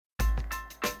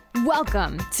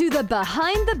Welcome to the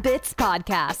Behind the Bits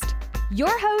podcast.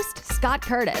 Your host, Scott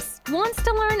Curtis, wants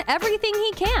to learn everything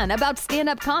he can about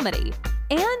stand-up comedy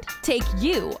and take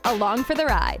you along for the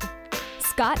ride.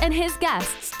 Scott and his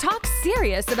guests talk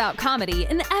serious about comedy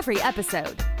in every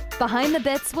episode. Behind the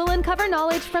Bits will uncover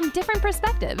knowledge from different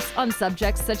perspectives on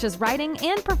subjects such as writing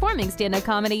and performing stand-up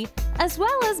comedy, as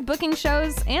well as booking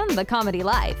shows and the comedy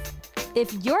life.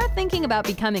 If you're thinking about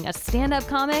becoming a stand-up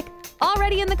comic,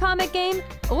 already in the comic game,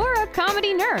 or a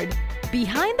comedy nerd,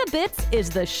 Behind the Bits is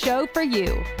the show for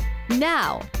you.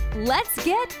 Now, let's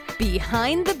get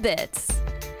Behind the Bits.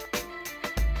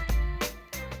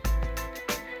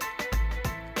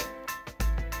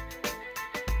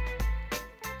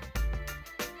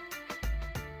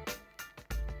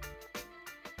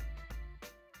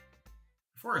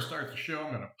 Before I start the show,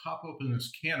 I'm going to pop open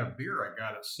this can of beer I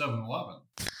got at 7-Eleven.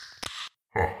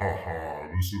 Ha ha ha,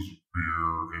 this isn't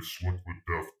beer, it's liquid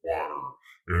death water,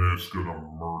 and it's gonna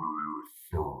murder your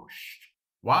thirst.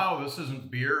 Wow, this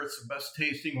isn't beer, it's the best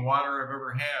tasting water I've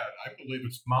ever had. I believe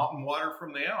it's mountain water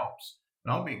from the Alps.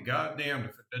 And I'll be goddamned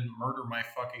if it didn't murder my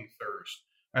fucking thirst.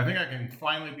 I think I can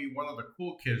finally be one of the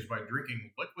cool kids by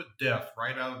drinking liquid death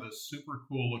right out of this super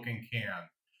cool looking can.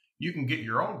 You can get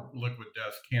your own liquid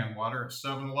death canned water at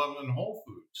 7-Eleven and Whole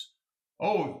Foods.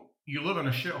 Oh, you live in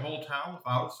a shithole town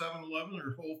without a 7-Eleven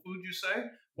or Whole Foods, you say?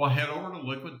 Well, head over to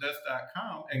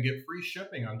liquiddeath.com and get free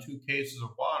shipping on 2 cases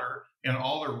of water and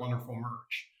all their wonderful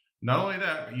merch. Not only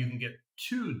that, but you can get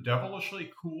 2 devilishly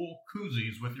cool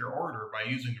koozies with your order by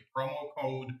using the promo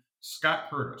code Scott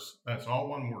Curtis. That's all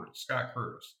one word, Scott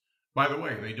Curtis. By the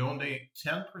way, they donate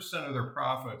 10% of their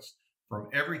profits from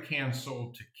every can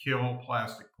sold to kill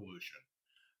plastic pollution.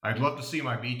 I'd love to see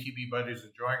my BTB buddies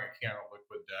enjoying a can of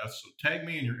liquid death, so tag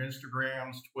me in your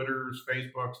Instagrams, Twitters,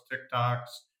 Facebooks, TikToks,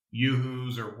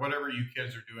 Yoo-Hoos, or whatever you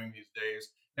kids are doing these days,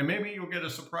 and maybe you'll get a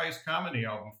surprise comedy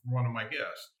album from one of my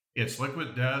guests. It's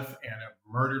Liquid Death, and it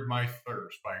murdered my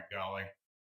thirst, by golly.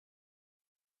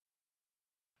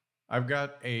 I've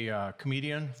got a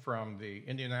comedian from the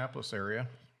Indianapolis area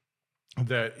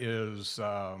that is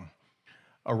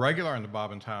a regular on the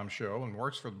Bob and Tom Show and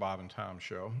works for the Bob and Tom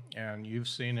Show. And you've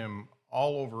seen him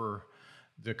all over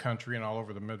the country and all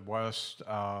over the Midwest.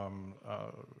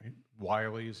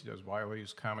 Wiley's, he does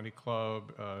Wiley's Comedy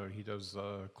Club. He does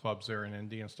clubs there in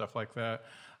Indy and stuff like that.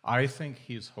 I think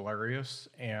he's hilarious.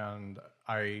 And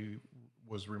I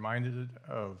was reminded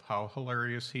of how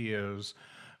hilarious he is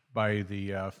by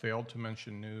the Failed to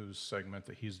Mention News segment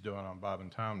that he's doing on Bob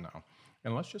and Tom now.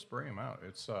 And let's just bring him out.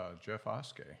 It's Jeff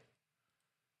Oskay.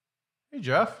 Hey,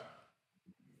 Jeff.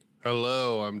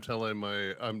 Hello. I'm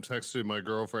texting my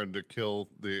girlfriend to kill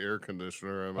the air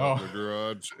conditioner. I'm out in the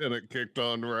garage, and it kicked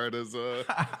on right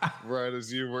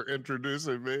as you were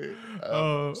introducing me.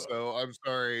 So I'm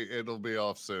sorry. It'll be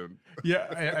off soon.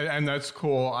 Yeah, and that's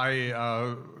cool.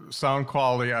 Sound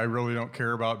quality I really don't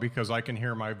care about because I can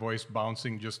hear my voice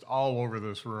bouncing just all over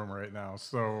this room right now.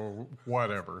 So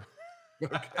whatever.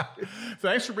 Okay.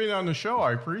 Thanks for being on the show.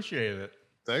 I appreciate it.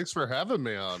 Thanks for having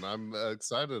me on. I'm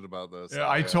excited about this. Yeah,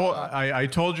 I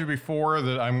told you before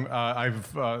that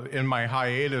I've in my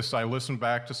hiatus I listened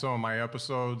back to some of my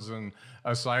episodes, and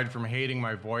aside from hating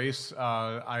my voice,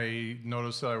 I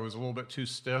noticed that I was a little bit too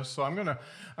stiff. So I'm gonna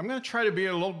try to be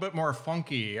a little bit more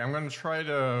funky. I'm gonna try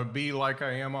to be like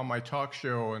I am on my talk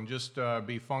show and just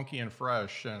be funky and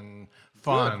fresh and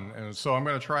fun. Good. And so I'm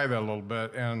gonna try that a little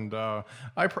bit. And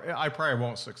I probably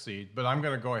won't succeed, but I'm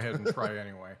gonna go ahead and try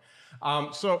anyway.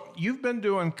 So you've been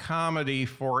doing comedy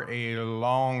for a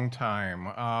long time.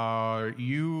 I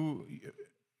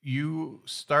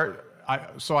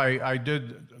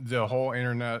did the whole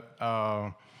internet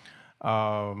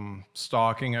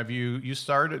stalking. Did you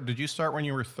start when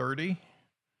you were 30?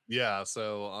 Yeah.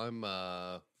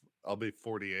 So I'll be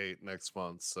 48 next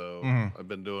month. So I've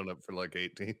been doing it for like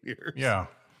 18 years. Yeah.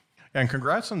 And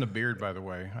congrats on the beard, by the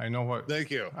way.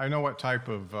 Thank you. I know what type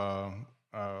of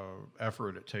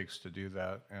effort it takes to do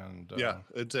that, and yeah,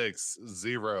 it takes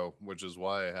 0, which is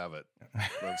why I have it.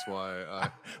 That's why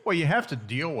well, you have to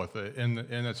deal with it in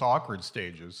its awkward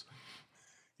stages.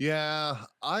 Yeah,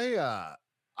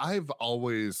 I've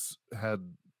always had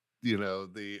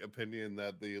the opinion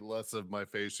that the less of my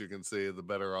face you can see, the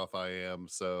better off I am.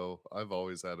 So I've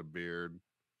always had a beard,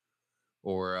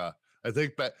 or I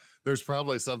think there's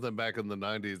probably something back in the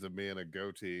 90s of me in a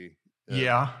goatee.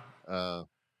 Yeah.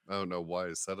 I don't know why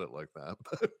I said it like that,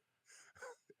 but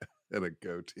and a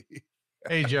goatee.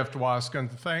 Hey, Jeff Dwoskin,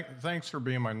 thanks for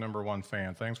being my number 1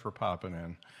 fan. Thanks for popping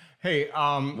in. Hey,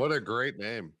 What a great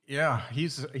name. yeah,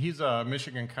 he's a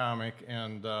Michigan comic,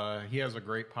 and he has a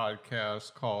great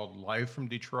podcast called Live from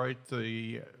Detroit,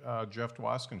 the Jeff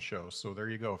Dwoskin Show. So there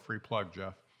you go, free plug,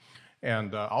 Jeff.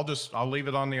 And I'll leave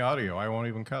it on the audio. I won't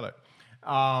even cut it.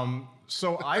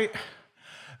 So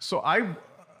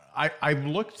I've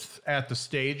looked at the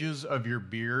stages of your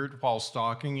beard while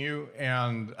stalking you,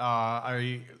 and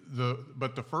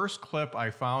but the first clip I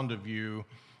found of you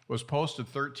was posted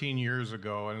 13 years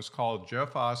ago, and it's called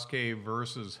Jeff Oskay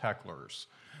versus Hecklers.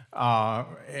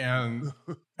 And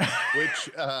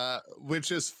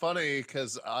which is funny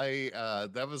because I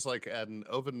that was like at an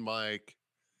open mic,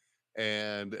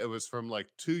 and it was from like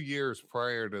 2 years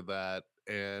prior to that,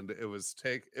 and it was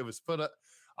put up.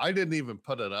 I didn't even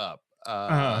put it up.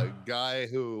 Guy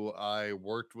who I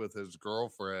worked with, his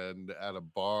girlfriend at a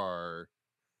bar,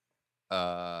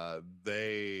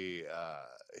 he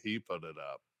put it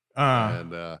up.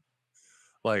 And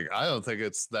like, I don't think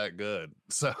it's that good.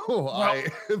 So I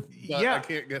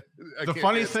can't get. The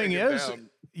funny thing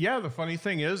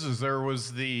is, there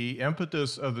was the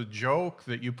impetus of the joke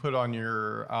that you put on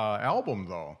your album,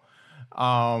 though.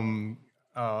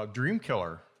 Dream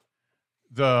Killer,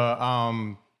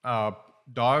 the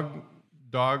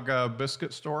dog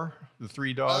biscuit store, the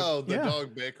 3 dog. Oh, the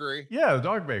dog bakery. Yeah, the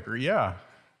dog bakery. Yeah.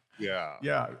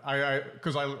 Yeah.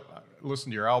 Because I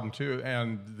listened to your album too,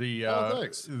 and the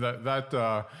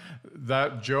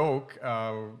that joke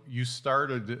you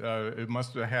started. It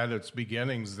must have had its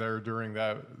beginnings there during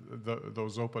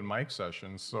those open mic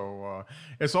sessions. So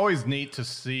it's always neat to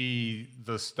see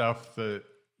the stuff that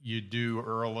you do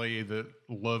early that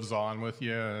lives on with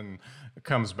you and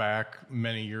comes back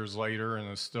many years later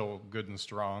and is still good and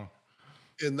strong.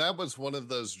 And that was one of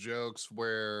those jokes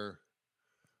where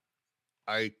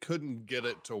I couldn't get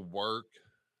it to work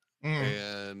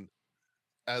and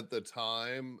at the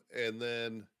time, and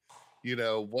then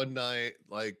one night,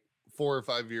 like 4 or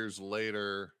 5 years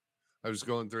later, I was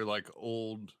going through like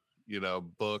old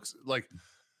books. Like,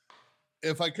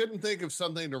 if I couldn't think of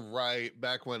something to write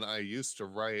back when I used to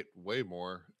write way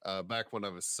more, back when I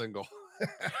was single,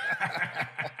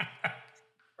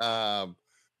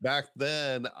 back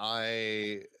then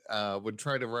I would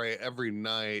try to write every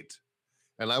night.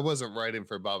 And I wasn't writing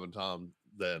for Bob and Tom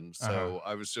then, so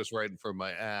I was just writing for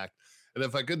my act. And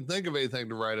if I couldn't think of anything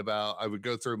to write about, I would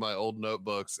go through my old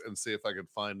notebooks and see if I could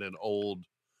find an old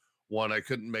one I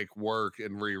couldn't make work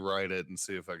and rewrite it and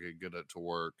see if I could get it to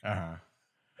work.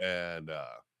 And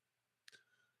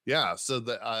so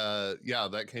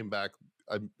that came back.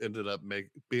 I ended up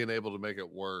being able to make it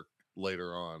work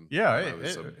later on. Yeah,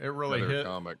 it really hit.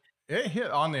 Comic. It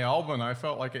hit on the album, and I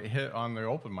felt like it hit on the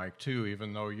open mic too,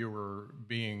 even though you were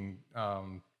being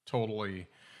totally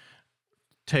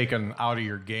taken out of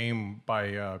your game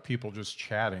by people just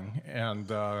chatting. And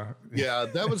yeah,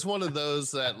 that was one of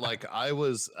those that, like, I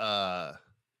was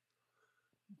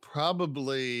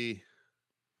probably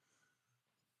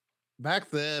back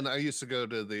then. I used to go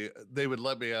to they would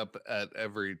let me up at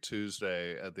every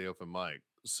Tuesday at the open mic.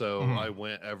 So I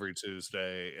went every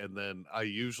Tuesday, and then I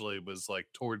usually was like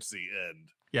towards the end.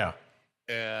 Yeah.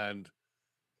 And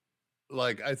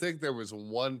like, I think there was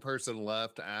one person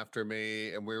left after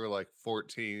me, and we were like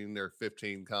 14 or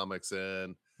 15 comics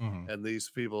in. And these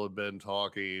people had been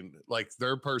talking, like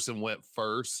their person went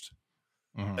first,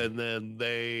 and then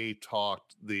they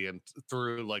talked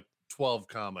through like 12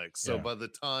 comics. So by the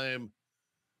time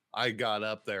I got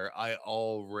up there, I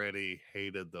already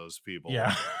hated those people.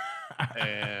 Yeah.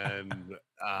 And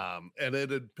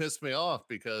it had pissed me off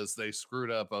because they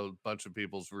screwed up a bunch of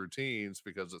people's routines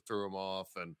because it threw them off,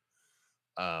 and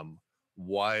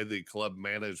why the club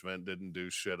management didn't do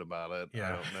shit about it, I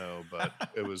don't know. But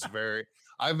it was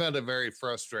I found it very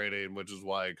frustrating, which is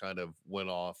why I kind of went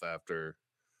off after,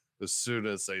 as soon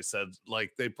as they said,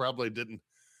 like, they probably didn't.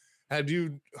 Had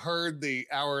you heard the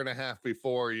hour and a half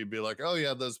before, you'd be like, oh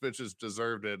yeah, those bitches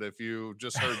deserved it. If you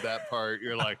just heard that part,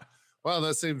 you're like, wow,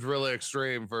 that seems really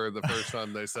extreme for the first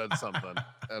time they said something.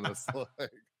 And it's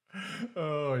like,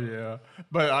 oh yeah.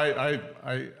 But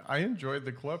I enjoyed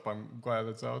the clip. I'm glad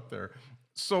it's out there.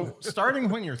 So starting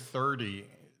when you're 30,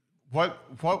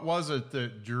 what was it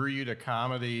that drew you to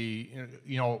comedy?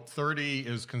 30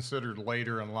 is considered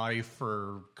later in life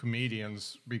for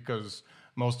comedians because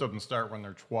most of them start when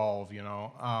they're 12,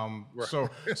 Right.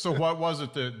 So what was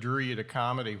it that drew you to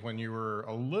comedy when you were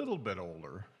a little bit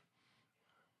older?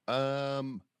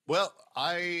 Well,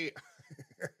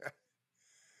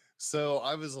 so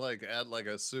I was like at like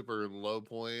a super low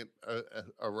point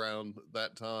around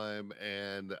that time,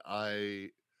 and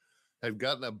I had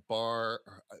gotten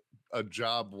a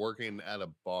job working at a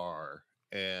bar,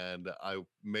 and I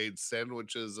made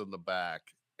sandwiches in the back,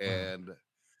 and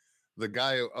the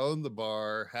guy who owned the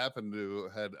bar happened to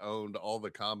had owned all the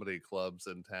comedy clubs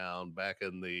in town back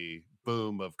in the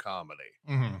boom of comedy.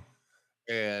 Mm-hmm.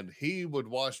 And he would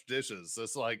wash dishes.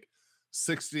 This like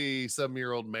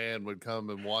 60-some-year-old man would come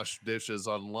and wash dishes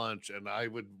on lunch, and I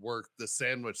would work the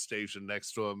sandwich station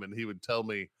next to him, and he would tell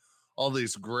me all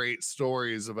these great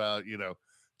stories about, you know,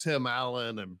 Tim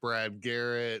Allen and Brad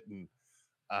Garrett and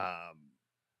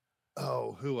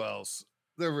who else?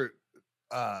 There were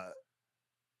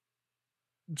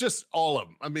just all of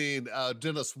them. I mean,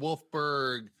 Dennis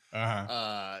Wolfberg,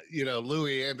 you know,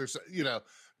 Louis Anderson, you know,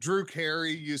 Drew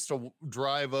Carey used to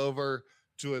drive over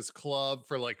to his club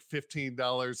for like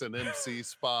 $15 an MC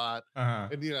spot.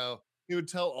 And, you know, he would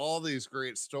tell all these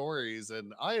great stories.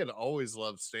 And I had always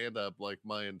loved stand-up like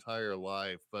my entire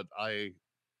life, but I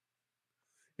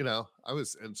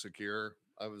was insecure.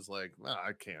 I was like, nah,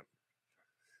 I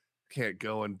can't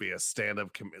go and be a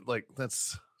stand-up like,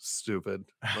 that's stupid.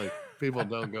 Like, people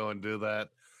don't go and do that.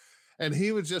 And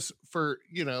he would just, for,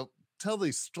 you know, tell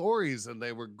these stories, and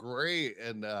they were great.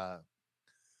 And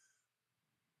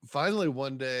finally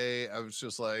one day I was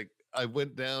just like, I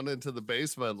went down into the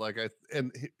basement, like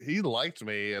he liked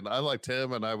me and I liked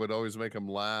him, and I would always make him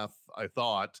laugh, I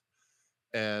thought.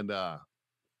 And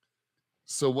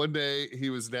so one day he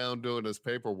was down doing his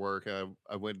paperwork, and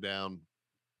I went down.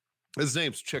 His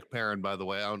name's Chick Perrin, by the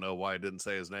way. I don't know why I didn't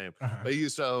say his name, but he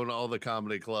used to own all the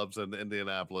comedy clubs in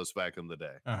Indianapolis back in the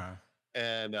day.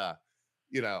 And,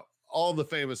 you know, all the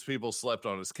famous people slept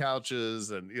on his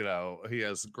couches, and, you know, he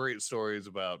has great stories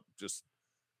about just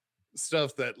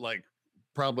stuff that like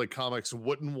probably comics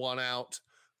wouldn't want out,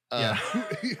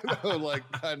 you know, like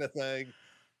kind of thing.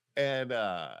 And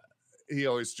he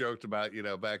always joked about, you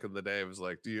know, back in the day, it was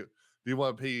like, do you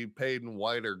want to be paid in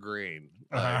white or green,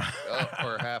 like,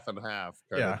 or half and half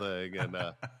kind of thing? And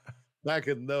back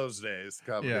in those days,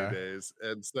 comedy days.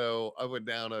 And so I went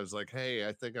down, I was like, hey,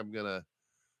 I think I'm gonna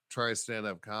try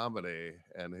stand-up comedy.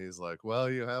 And he's like, well,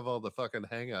 you have all the fucking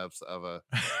hang-ups of a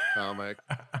comic.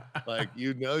 Like,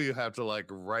 you know, you have to like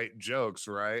write jokes,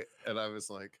 right? And I was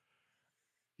like,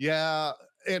 yeah.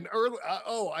 And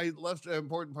I left an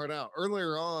important part out.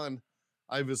 Earlier on,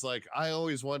 I was like, I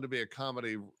always wanted to be a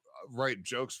comedy, write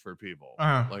jokes for people.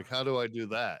 Like, how do I do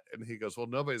that? And he goes, well,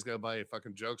 nobody's gonna buy any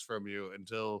fucking jokes from you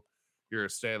until you're a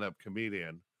stand-up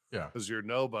comedian. Yeah, because you're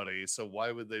nobody. So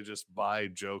why would they just buy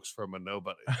jokes from a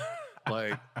nobody?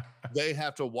 Like, they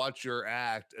have to watch your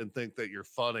act and think that you're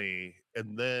funny,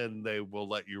 and then they will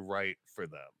let you write for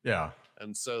them. Yeah.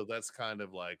 And so that's kind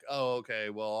of like, oh, okay,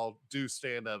 well, I'll do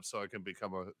stand-up so I can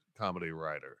become a comedy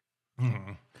writer.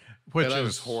 Which and I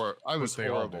was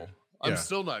horrible. I'm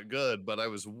still not good, but I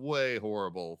was way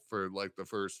horrible for like the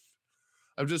first.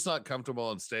 I'm just not comfortable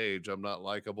on stage. I'm not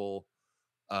likable.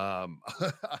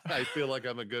 I feel like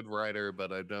I'm a good writer,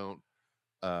 but I don't.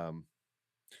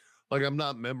 Like, I'm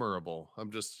not memorable.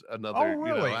 I'm just another. Oh,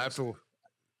 really? You know,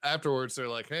 afterwards, they're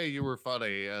like, "Hey, you were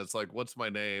funny." And it's like, "What's my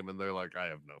name?" And they're like, "I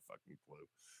have no fucking clue."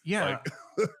 Yeah,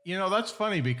 like, you know, that's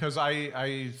funny because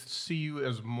I see you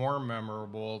as more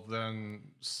memorable than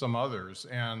some others,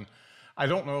 and I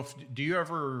don't know if do you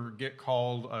ever get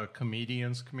called a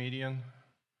comedian's comedian?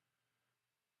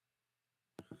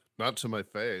 Not to my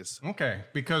face. Okay,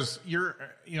 because you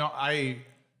know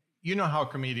how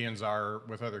comedians are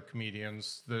with other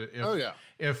comedians.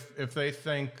 If they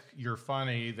think you're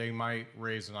funny, they might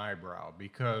raise an eyebrow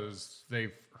because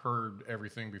they've heard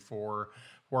everything before.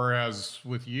 Whereas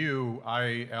with you,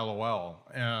 I LOL,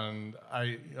 and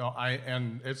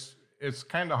it's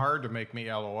kind of hard to make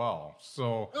me LOL.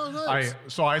 So nice.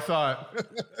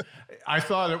 I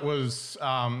thought it was,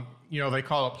 you know, they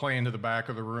call it playing to the back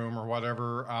of the room or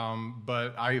whatever.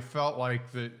 But I felt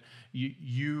like that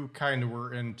you kind of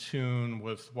were in tune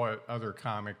with what other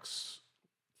comics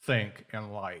think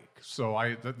and like.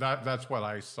 So that's what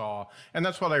I saw. And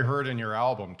that's what I heard in your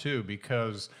album too,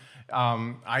 because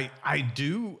I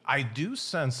do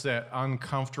sense that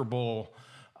uncomfortable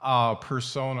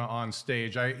persona on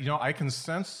stage. I can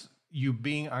sense you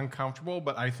being uncomfortable,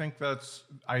 but I think that's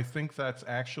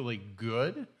actually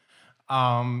good.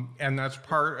 And that's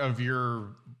part of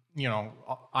your, you know,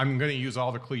 I'm going to use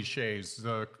all the cliches.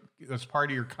 That's part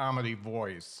of your comedy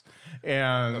voice.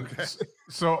 And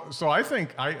so I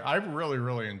think I really,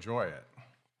 really enjoy it.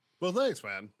 Well, thanks,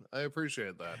 man. I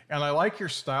appreciate that. And I like your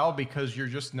style because you're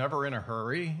just never in a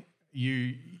hurry.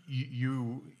 You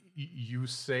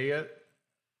say it.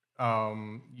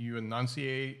 You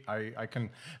enunciate.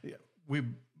 We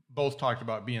both talked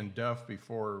about being deaf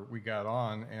before we got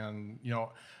on. And, you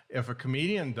know, if a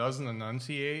comedian doesn't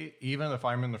enunciate, even if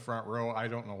I'm in the front row, I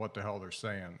don't know what the hell they're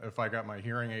saying. If I got my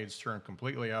hearing aids turned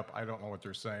completely up, I don't know what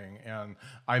they're saying. And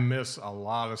I miss a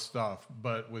lot of stuff.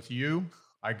 But with you,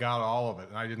 I got all of it.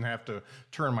 And I didn't have to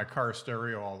turn my car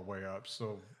stereo all the way up.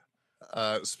 So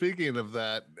speaking of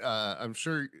that, I'm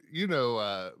sure you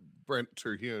know Brent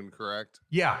Terhune, correct?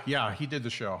 yeah, he did the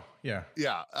show. Yeah.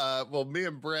 Well, me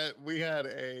and Brent, we had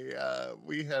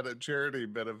a charity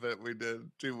benefit we did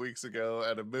 2 weeks ago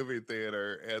at a movie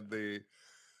theater, and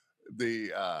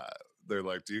they're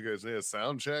like, "Do you guys need a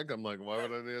sound check?" I'm like, "Why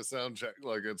would I need a sound check?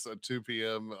 Like, it's a 2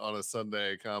 p.m. on a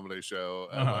Sunday comedy show,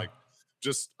 and like,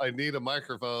 just I need a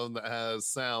microphone that has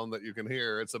sound that you can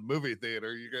hear. It's a movie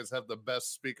theater. You guys have the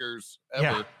best speakers ever.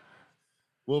 Yeah.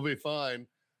 We'll be fine."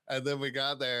 And then we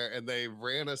got there, and they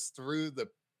ran us through the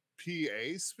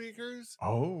PA speakers.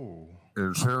 Oh. Yeah. It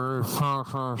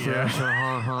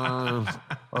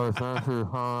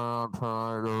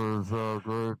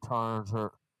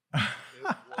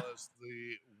was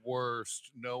the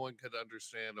worst. No one could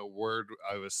understand a word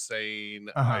I was saying.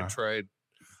 I tried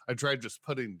just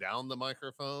putting down the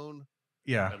microphone.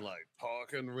 Yeah. And like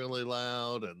talking really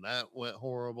loud, and that went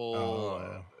horrible.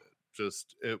 And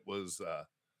it was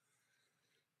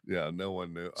yeah, no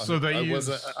one knew. So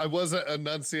I wasn't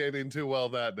enunciating too well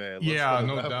that day. Yeah,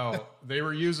 no doubt. They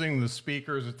were using the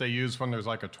speakers that they use when there's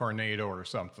like a tornado or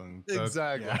something.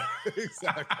 Exactly.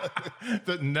 Exactly.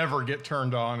 That never get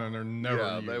turned on and they're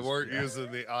never used. They weren't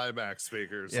using the IMAX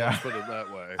speakers. Yeah. Let's put it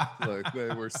that way. Like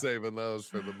they were saving those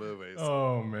for the movies.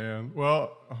 Oh man.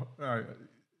 Well,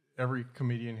 every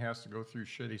comedian has to go through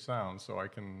shitty sounds, so I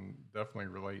can definitely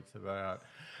relate to that.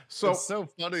 So it's so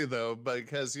funny though,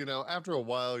 because after a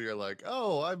while you're like,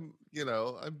 oh, I've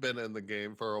been in the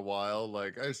game for a while.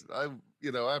 Like I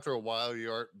after a while you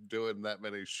aren't doing that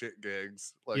many shit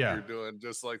gigs. Like you're doing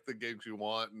just like the gigs you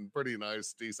want and pretty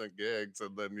nice, decent gigs,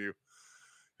 and then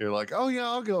you're like, oh yeah,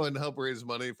 I'll go and help raise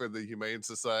money for the Humane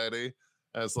Society.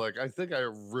 And it's like I think I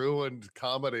ruined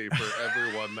comedy for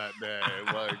everyone that day.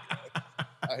 Like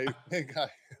I think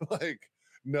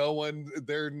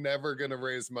they're never going to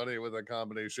raise money with a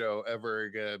comedy show ever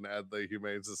again at the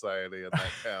Humane Society in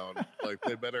that town. Like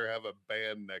they better have a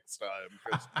band next time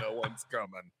because no one's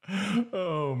coming.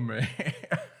 Oh man.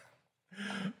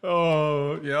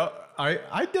 Oh yeah.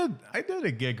 I did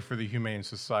a gig for the Humane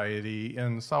Society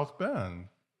in South Bend.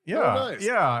 Yeah. Oh, nice.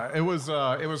 Yeah. It was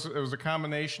a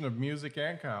combination of music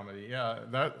and comedy. Yeah.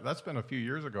 That's been a few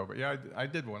years ago, but yeah, I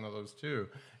did one of those too.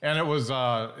 And it was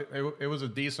a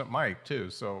decent mic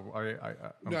too. So I'm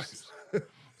nice.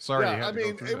 Sorry. Yeah, I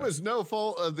mean, it was no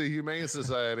fault of the Humane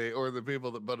Society or the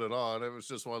people that put it on. It was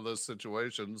just one of those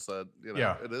situations that,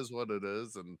 it is what it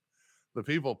is. And the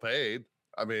people paid.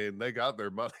 I mean, they got their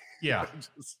money. Yeah.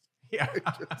 They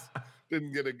just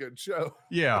didn't get a good show.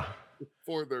 Yeah.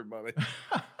 For their money.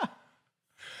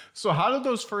 So how did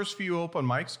those first few open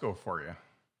mics go for you?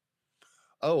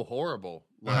 Oh, horrible.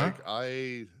 Like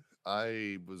I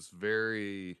was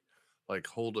very like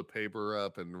hold a paper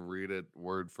up and read it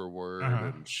word for word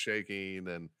and shaking.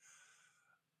 And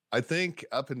I think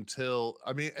up until,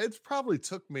 it probably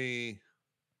took me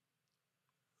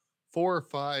 4 or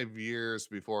 5 years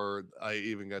before I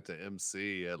even got to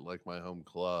MC at like my home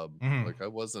club. Like I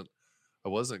wasn't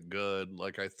good.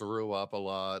 Like I threw up a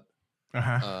lot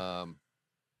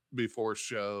before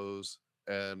shows.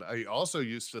 And I also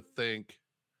used to think,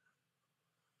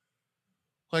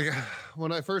 like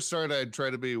when I first started, I'd try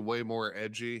to be way more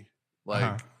edgy.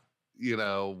 Like,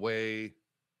 way,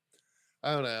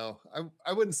 I don't know.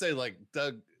 I wouldn't say like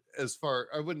I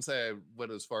wouldn't say I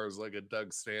went as far as like a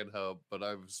Doug Stanhope, but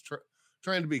I was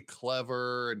trying to be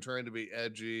clever and trying to be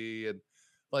edgy and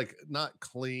like not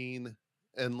clean.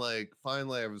 And like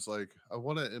finally I was like, I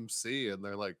want to MC, and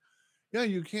they're like, yeah,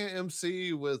 you can't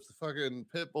MC with fucking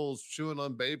pit bulls chewing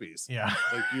on babies. Yeah.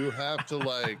 Like you have to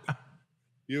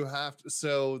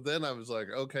so then I was like,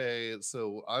 okay,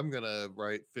 so I'm gonna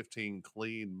write 15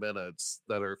 clean minutes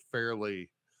that are fairly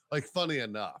like funny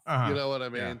enough. You know what I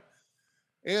mean?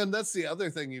 Yeah. And that's the other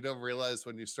thing you don't realize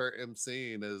when you start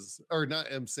MCing or not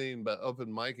MCing, but open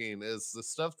micing, is the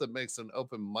stuff that makes an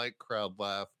open mic crowd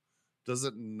laugh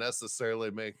doesn't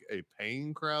necessarily make a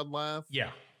paying crowd laugh.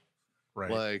 Yeah.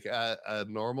 Right. Like at a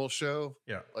normal show.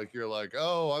 Yeah. Like you're like,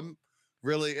 oh, I'm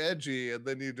really edgy. And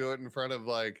then you do it in front of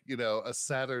like, a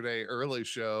Saturday early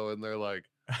show. And they're like,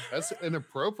 that's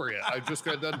inappropriate. I just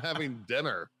got done having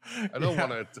dinner. I don't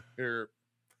want to hear.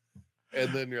 And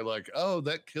then you're like, oh,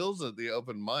 that kills at the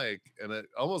open mic. And it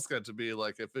almost got to be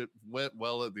like, if it went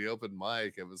well at the open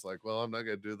mic, it was like, well, I'm not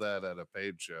going to do that at a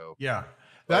paid show. Yeah.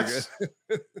 That's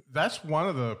that's one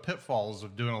of the pitfalls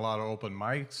of doing a lot of open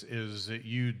mics is that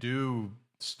you do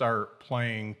start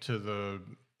playing to the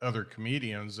other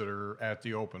comedians that are at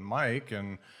the open mic,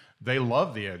 and they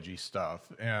love the edgy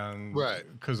stuff, and right,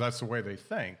 because that's the way they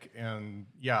think. And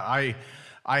yeah,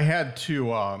 I had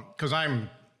to because I'm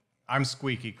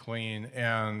squeaky clean,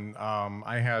 and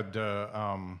I had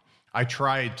to I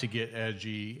tried to get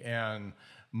edgy, and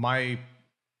I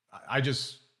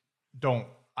just don't.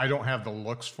 I don't have the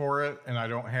looks for it, and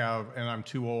and I'm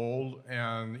too old.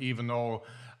 And even though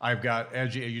I've got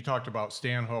edgy, you talked about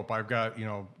Stanhope, I've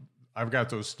got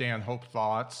those Stanhope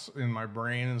thoughts in my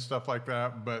brain and stuff like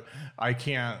that, but I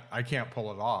can't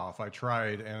pull it off. I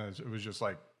tried, and it was just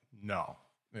like, no,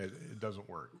 it doesn't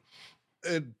work.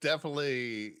 It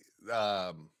definitely,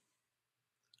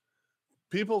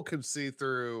 people can see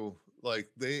through, like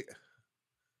they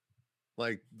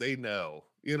know,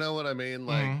 you know what I mean?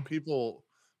 Like people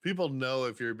know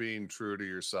if you're being true to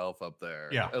yourself up there.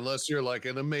 Yeah. Unless you're like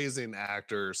an amazing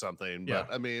actor or something. But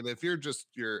Yeah. I mean, if you're just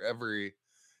your every,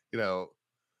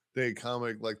 day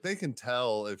comic, like they can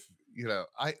tell if,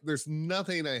 there's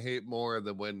nothing I hate more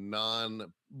than when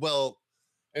and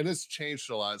it's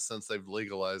changed a lot since they've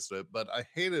legalized it, but I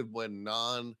hated when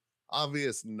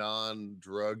obvious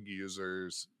non-drug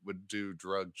users would do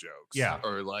drug jokes. Yeah.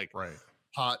 Or like Right.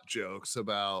 pot jokes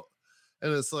about,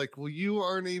 and it's like, well, you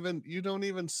don't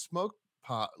even smoke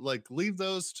pot. Like, leave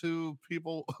those to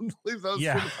people, leave those to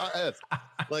the potheads.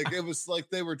 Like, it was like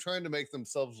they were trying to make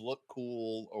themselves look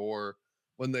cool, or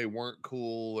when they weren't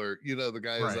cool, or the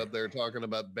guy is up there talking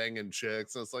about banging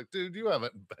chicks, and it's like, dude, you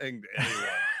haven't banged anyone.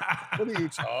 What are you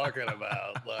talking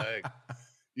about? Like,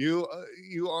 you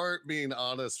aren't being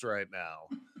honest right now.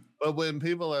 But when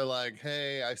people are like,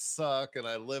 hey, I suck and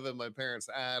I live in my parents'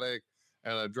 attic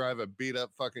and I drive a beat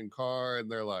up fucking car,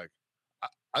 and they're like,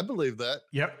 I believe that.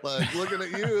 Yep. Like, looking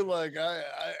at you, like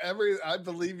I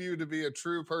believe you to be a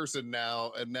true person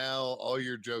now, and now all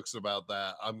your jokes about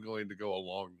that I'm going to go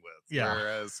along with. Yeah.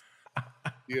 Whereas,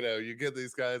 you get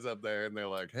these guys up there and they're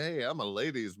like, hey, I'm a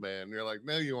ladies' man. And you're like,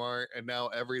 no, you aren't. And now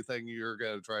everything you're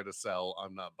gonna try to sell,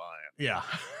 I'm not buying. Yeah.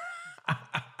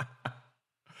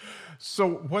 So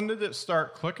when did it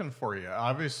start clicking for you?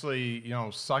 Obviously,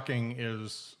 sucking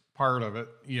is part of it.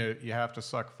 You have to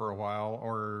suck for a while,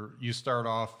 or you start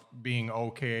off being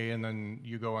okay and then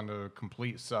you go into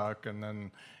complete suck, and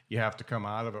then you have to come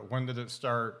out of it. When did it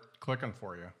start clicking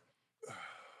for you?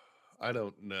 I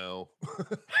don't know.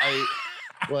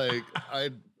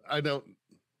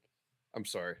 I'm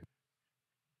sorry.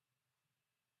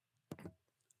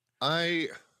 I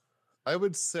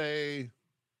would say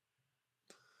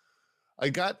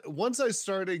once I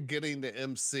started getting to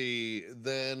MC,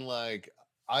 then like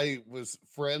I was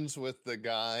friends with the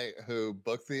guy who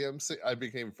booked the MC. I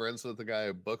became friends with the guy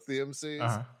who booked the MCs.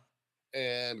 Uh-huh.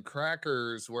 And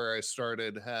Crackers, where I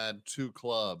started, had 2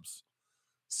 clubs.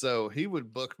 So he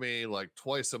would book me like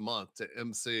twice a month to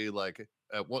MC, like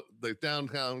at the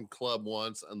downtown club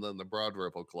once, and then the Broad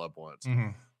Ripple club once.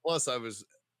 Mm-hmm. Plus I was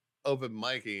open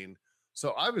micing.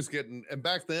 So I was getting, and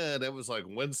back then it was like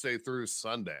Wednesday through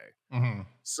Sunday. Mm-hmm.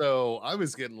 So I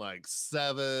was getting like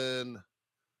 7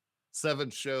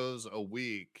 shows a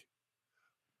week,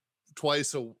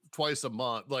 twice a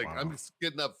month. Like, wow. I'm just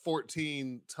getting up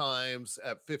 14 times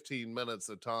at 15 minutes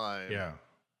a time. Yeah.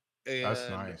 And that's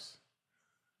nice.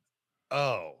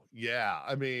 Oh, yeah.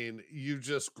 I mean, you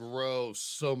just grow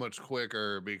so much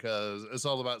quicker because it's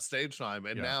all about stage time.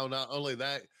 And now, not only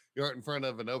that, you aren't in front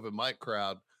of an open mic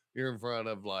crowd, you're in front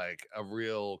of like a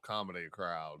real comedy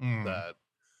crowd that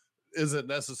isn't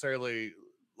necessarily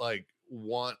like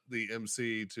want the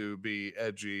MC to be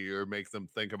edgy or make them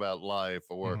think about life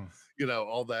or,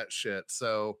 all that shit.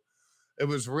 So it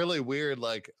was really weird.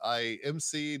 Like, I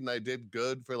MC'd and I did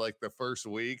good for like the first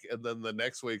week. And then the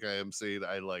next week I MC'd,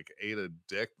 I like ate a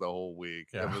dick the whole week.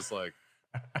 Yeah. It was like,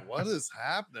 what is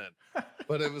happening?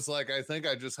 But it was like, I think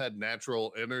I just had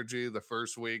natural energy the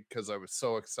first week because I was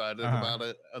so excited about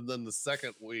it. And then the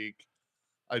second week,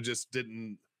 I just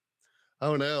didn't. I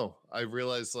don't know. I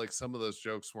realized like some of those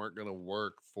jokes weren't going to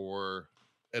work for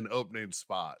an opening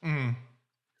spot. And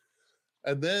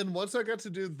then once I got to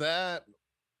do that,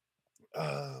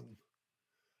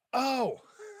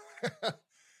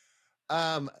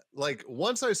 like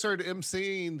once I started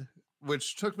MCing,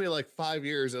 which took me like 5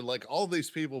 years, and like all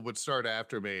these people would start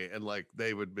after me, and like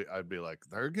I'd be like,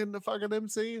 they're getting a fucking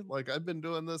MC. Like, I've been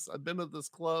doing this. I've been at this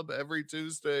club every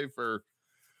Tuesday for,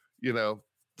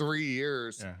 3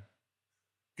 years. Yeah.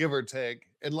 Give or take.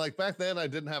 And like back then I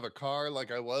didn't have a car.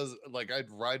 Like I'd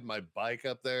ride my bike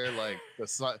up there. Like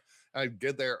I'd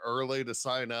get there early to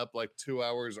sign up like 2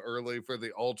 hours early for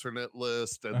the alternate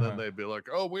list. And then they'd be like,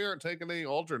 oh, we aren't taking any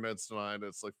alternates tonight.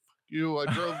 It's like, fuck you, I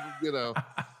drove,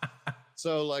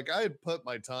 So like I had put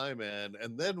my time in.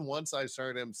 And then once I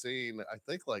started emceeing, I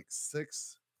think like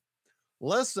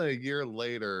less than a year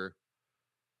later,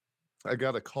 I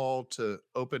got a call to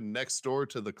open next door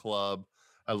to the club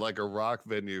at like a rock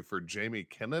venue for Jamie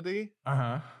Kennedy.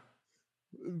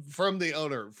 From the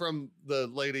owner, from the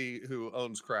lady who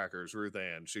owns Crackers, Ruth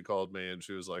Ann. She called me and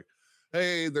she was like,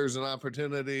 hey, there's an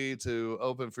opportunity to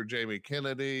open for Jamie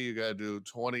Kennedy. You got to do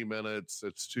 20 minutes.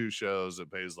 It's 2 shows.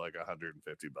 It pays like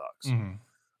 $150.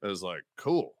 I was like,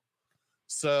 cool.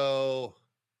 So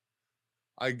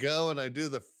I go and I do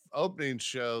the opening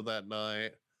show that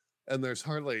night, and there's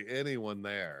hardly anyone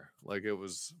there. Like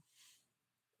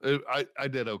I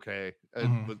did okay.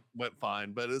 It went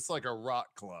fine, but it's like a rock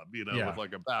club, with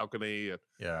like a balcony.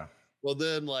 Yeah. Well,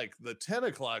 then like the 10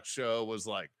 o'clock show was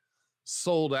like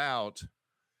sold out,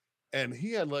 and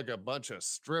he had like a bunch of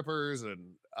strippers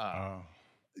and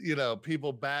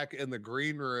people back in the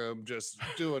green room just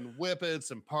doing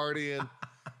whippets and partying.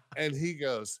 And he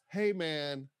goes, hey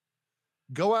man,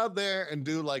 go out there and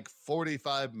do like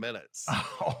 45 minutes.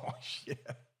 Oh shit.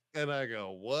 And I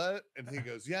go, what? And he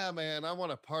goes, yeah, man, I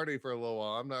want to party for a little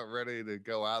while. I'm not ready to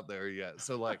go out there yet.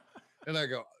 So like, and I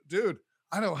go, dude,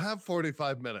 I don't have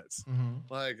 45 minutes.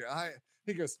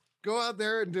 He goes, go out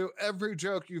there and do every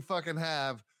joke you fucking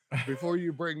have before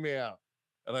you bring me out.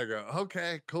 And I go,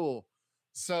 okay, cool.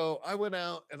 So I went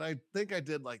out and I think I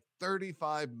did like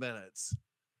 35 minutes.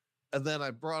 And then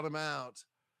I brought him out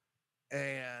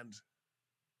and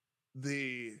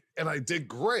I did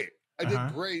great. I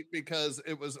did great because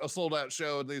it was a sold out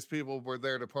show and these people were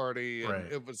there to party.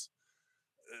 And it was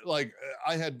like,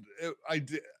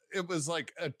 it was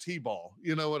like a T-ball.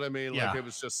 You know what I mean? Yeah. Like it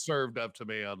was just served up to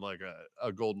me on like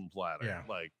a golden platter. Yeah.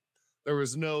 Like there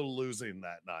was no losing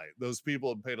that night. Those people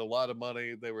had paid a lot of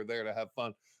money. They were there to have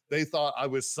fun. They thought I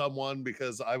was someone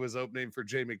because I was opening for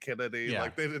Jamie Kennedy. Yeah.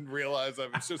 Like they didn't realize I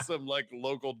was just some like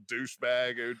local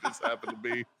douchebag who just happened to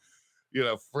be,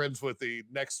 friends with the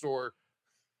next door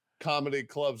comedy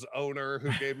club's owner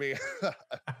who gave me.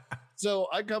 So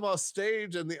I come off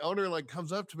stage and the owner like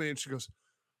comes up to me and she goes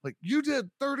like, you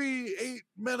did 38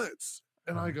 minutes.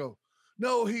 And I go,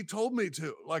 no, he told me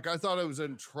to. Like, I thought I was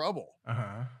in trouble.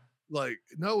 Like,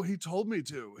 no, he told me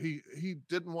to. He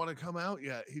didn't want to come out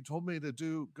yet. He told me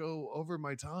to go over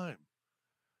my time.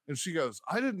 And she goes,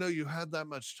 I didn't know you had that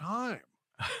much time.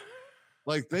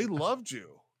 Like they loved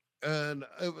you. And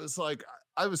it was like,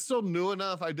 I was still new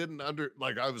enough. I didn't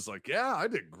I was like, yeah, I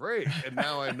did great. And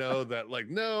now I know that like,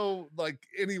 no, like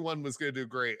anyone was going to do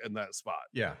great in that spot.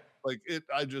 Yeah. Like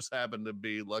I just happened to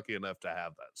be lucky enough to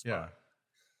have that spot.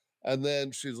 Yeah. And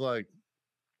then she's like,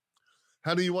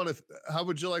 how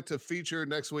would you like to feature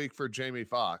next week for Jamie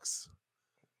Foxx?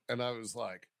 And I was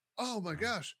like, oh my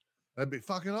gosh, that'd be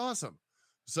fucking awesome.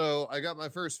 So I got my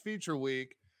first feature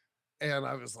week and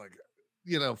I was like,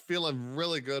 feeling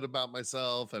really good about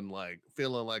myself and like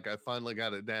feeling like I finally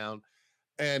got it down.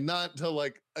 And not until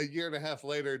like a year and a half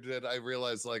later did I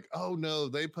realize like, oh no,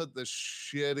 they put the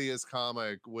shittiest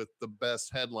comic with the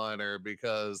best headliner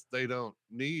because they don't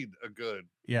need a good.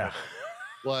 Yeah.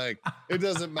 Like it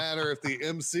doesn't matter if the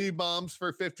MC bombs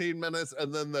for 15 minutes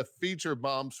and then the feature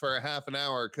bombs for a half an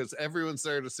hour because everyone's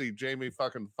there to see Jamie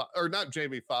or not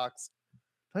Jamie Foxx.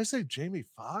 Did I say Jamie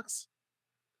Foxx?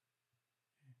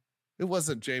 It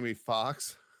wasn't Jamie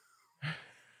Foxx.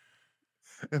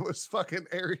 It was fucking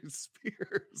Aries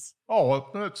Spears. Oh, well,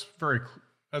 that's very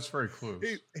close.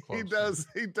 He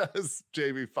does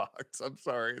Jamie Foxx. I'm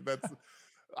sorry.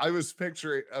 I was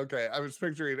picturing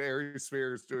Aries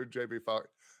Spears doing Jamie Foxx.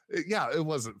 It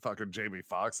wasn't fucking Jamie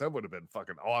Foxx. That would have been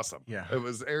fucking awesome. Yeah. It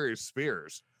was Aries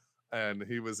Spears. And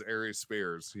he was Aries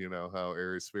Spears. You know how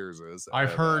Aries Spears is.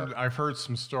 I've heard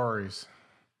some stories.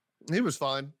 He was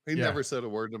fine. He never said a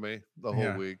word to me the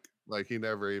whole week. Like he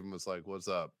never even was like, what's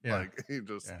up? Yeah. Like he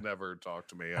just never talked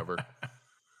to me ever.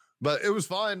 But it was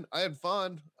fine. I had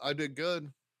fun. I did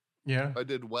good. Yeah. I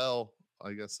did well.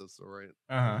 I guess that's the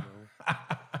right.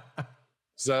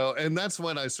 So, and that's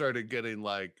when I started getting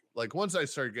like once I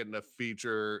started getting a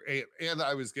feature and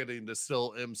I was getting to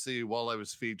still MC while I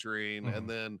was featuring and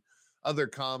then other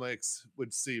comics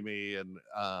would see me and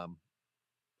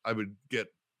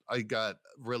I got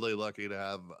really lucky to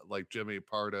have like Jimmy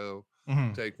Pardo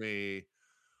take me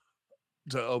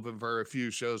to open for a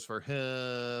few shows for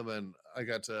him. And I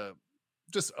got to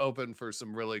just open for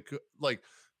some really like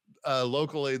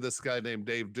locally, this guy named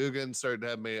Dave Dugan started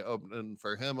having me opening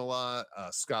for him a lot.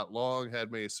 Scott Long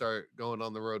had me start going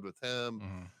on the road with him.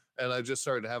 Mhm. And I just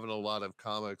started having a lot of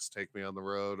comics take me on the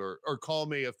road or call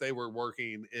me if they were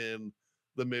working in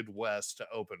the Midwest to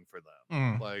open for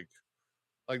them. Mm.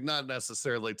 Like not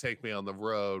necessarily take me on the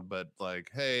road, but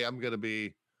like, hey, I'm going to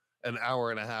be an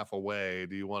hour and a half away.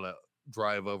 Do you want to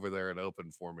drive over there and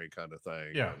open for me kind of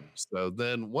thing? Yeah. And so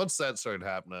then once that started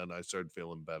happening, I started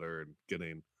feeling better and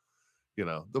getting,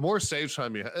 the more stage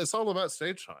time you have, it's all about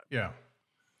stage time. Yeah.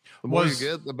 The more you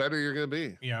get, the better you're going to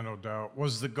be. Yeah, no doubt.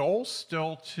 Was the goal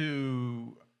still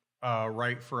to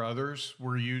write for others?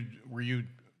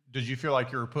 Did you feel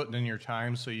like you were putting in your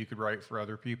time so you could write for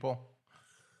other people?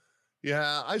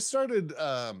 Yeah, I started,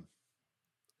 I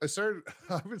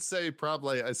would say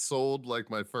probably I sold like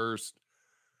my first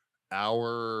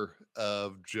hour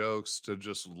of jokes to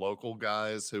just local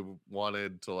guys who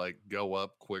wanted to like go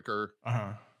up quicker.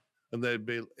 Uh-huh. And they'd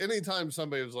be, anytime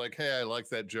somebody was like, hey, I like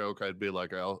that joke, I'd be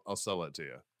like, I'll sell it to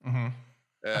you. Mm-hmm.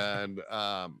 And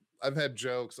I've had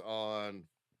jokes on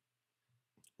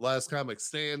Last Comic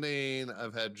Standing.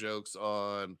 I've had jokes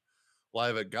on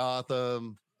Live at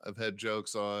Gotham. I've had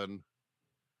jokes on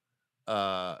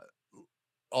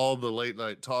all the late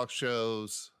night talk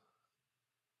shows.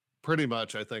 Pretty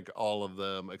much, I think all of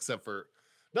them, except for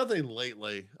nothing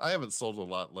lately. I haven't sold a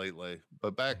lot lately,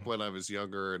 but back when I was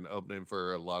younger and opening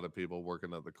for a lot of people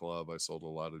working at the club, I sold a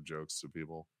lot of jokes to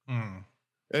people. Mm.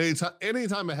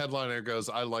 Anytime a headliner goes,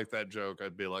 I like that joke,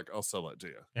 I'd be like, I'll sell it to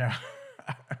you. Yeah.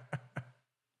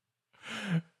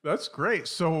 That's great.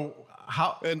 So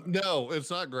how? And no,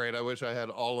 it's not great. I wish I had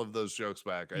all of those jokes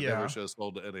back. I never should have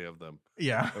sold any of them.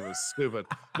 Yeah. It was stupid.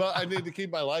 But I need to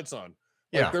keep my lights on.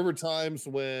 Yeah. There were times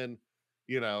when,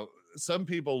 some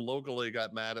people locally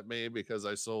got mad at me because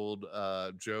I sold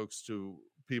jokes to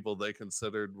people they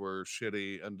considered were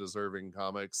shitty, undeserving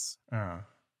comics.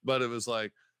 But it was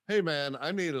like, hey, man,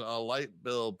 I needed a light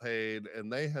bill paid,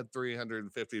 and they had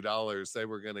 $350 they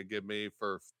were going to give me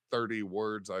for 30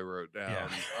 words I wrote down. Yeah.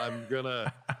 I'm going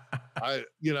to,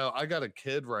 I got a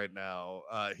kid right now.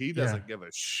 He doesn't give a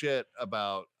shit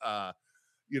about,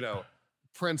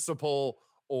 principle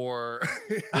or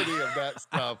any of that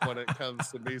stuff when it comes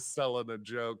to me selling a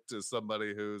joke to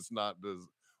somebody who's not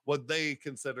what they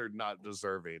considered not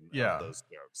deserving of those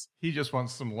jokes. He just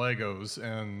wants some Legos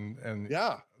and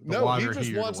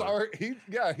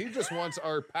he just wants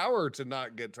our power to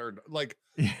not get turned. Like,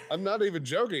 I'm not even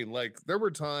joking. Like, there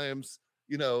were times,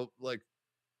 like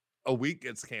a week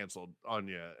gets canceled on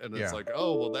you, and it's like,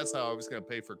 oh, well, that's how I was going to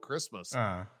pay for Christmas.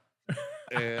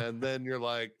 And then you're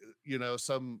like,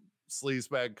 some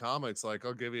sleazebag comics like,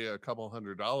 I'll give you a couple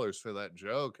 $100 for that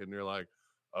joke, and you're like,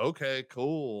 okay,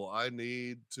 cool, I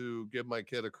need to give my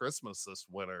kid a Christmas this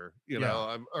winter, in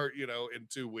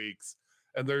 2 weeks,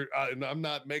 and and I'm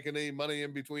not making any money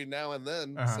in between now and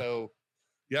then. So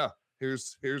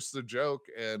here's the joke,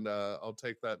 and I'll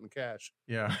take that in cash.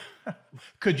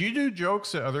 Could you do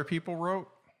jokes that other people wrote?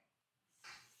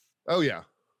 Oh yeah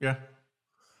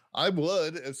I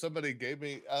would, if somebody gave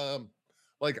me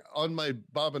like on my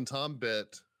Bob and Tom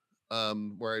bit,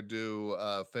 where I do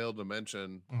failed to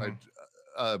mention,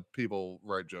 people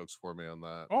write jokes for me on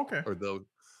that. Okay. Or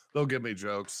they'll give me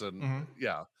jokes, and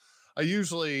I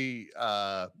usually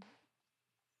I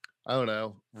don't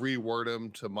know, reword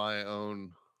them to my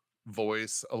own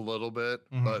voice a little bit,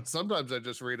 but sometimes I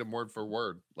just read them word for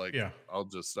word. Like, I'll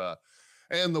just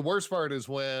and the worst part is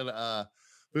when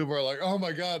people are like, oh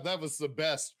my god, that was the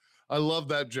best, I love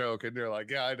that joke, and you're like,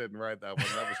 yeah, I didn't write that one,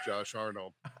 that was Josh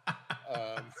Arnold.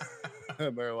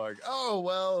 And they're like, oh,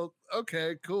 well,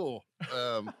 okay, cool.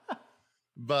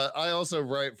 But I also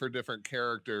write for different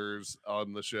characters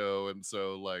on the show, and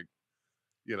so like,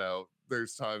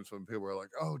 there's times when people are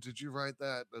like, oh, did you write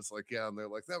that? And it's like, yeah, and they're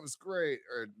like, that was great.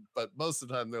 But most of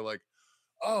the time they're like,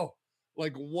 oh,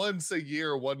 like once a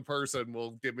year, one person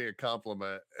will give me a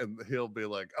compliment, and he'll be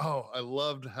like, oh, I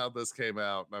loved how this came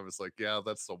out. And I was like, yeah,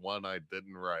 that's the one I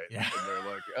didn't write. Yeah. And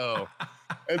they're like, oh,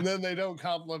 and then they don't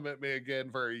compliment me again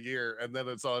for a year, and then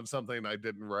it's on something I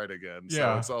didn't write again.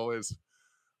 So it's always,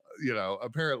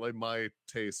 apparently my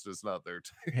taste is not their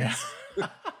taste. Yeah.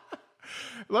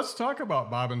 Let's talk about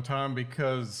Bob and Tom,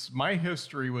 because my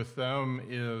history with them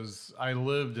is I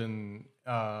lived in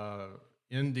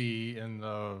Indy in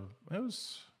it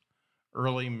was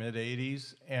early mid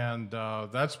 80s, and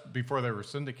that's before they were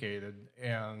syndicated,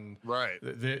 and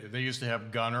they used to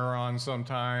have Gunner on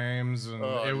sometimes, and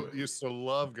I used to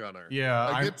love Gunner.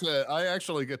 I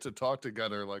actually get to talk to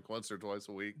Gunner like once or twice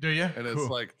a week. Do you? And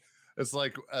cool. it's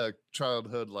like a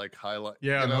childhood like highlight.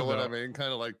 Yeah, you know what I mean?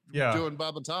 Kind of like doing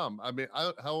Bob and Tom. I mean,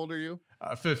 how old are you?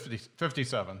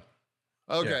 57.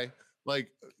 Okay. Like,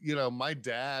 my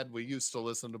dad, we used to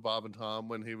listen to Bob and Tom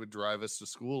when he would drive us to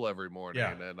school every morning.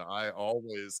 Yeah. And I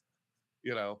always,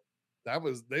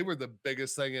 they were the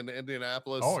biggest thing in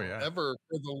Indianapolis Oh, yeah. ever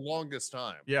for the longest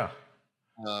time. Yeah.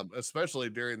 Especially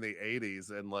during the 80s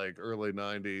and like early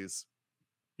 90s.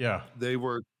 Yeah. They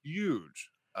were huge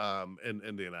in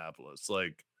Indianapolis.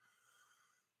 Like,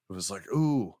 it was like,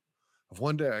 ooh, if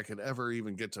one day I could ever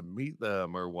even get to meet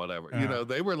them or whatever.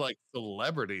 They were like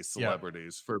celebrities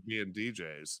for being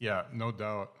DJs. Yeah, no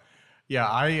doubt. Yeah,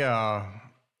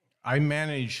 I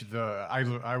managed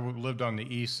I lived on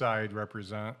the east side,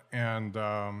 and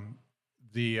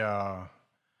the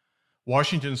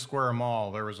Washington Square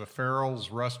Mall, there was a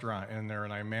Farrell's restaurant in there,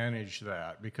 and I managed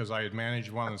that because I had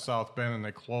managed one in South Bend and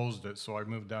they closed it, so I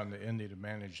moved down to Indy to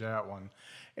manage that one.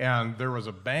 And there was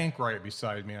a bank right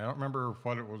beside me. I don't remember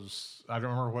what it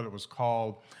was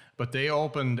called, but they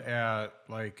opened at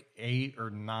like 8 or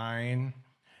 9,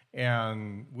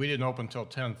 and we didn't open until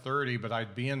 10:30, but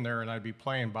I'd be in there and I'd be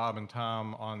playing Bob and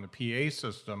Tom on the PA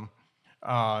system.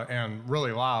 And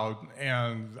really loud,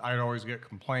 and I'd always get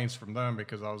complaints from them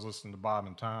because I was listening to Bob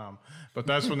and Tom. But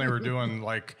that's when they were doing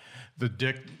like the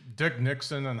Dick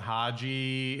Nixon and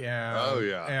Haji and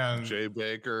and Jay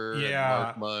Baker and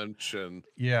Mark Munch and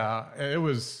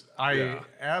I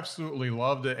absolutely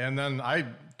loved it. And then I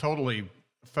totally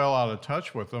fell out of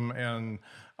touch with them, and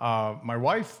my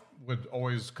wife would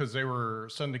always, because they were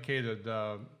syndicated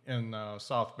in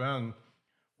South Bend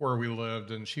where we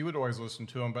lived, and she would always listen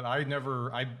to them, but I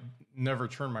never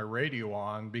turned my radio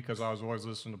on because I was always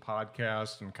listening to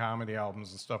podcasts and comedy albums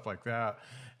and stuff like that.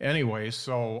 Anyway,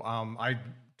 so I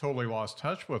totally lost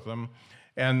touch with them.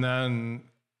 And then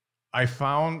I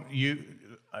found you,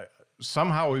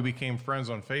 somehow we became friends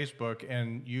on Facebook,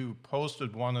 and you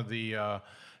posted one of the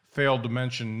failed to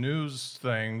mention news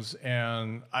things,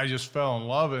 and I just fell in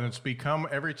love. And it's become,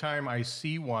 every time I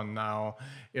see one now,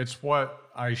 it's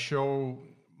what I show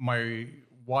my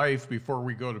wife before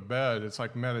we go to bed. It's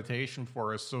like meditation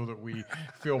for us, so that we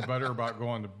feel better about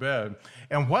going to bed.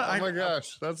 And what my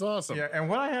gosh, that's awesome. Yeah, and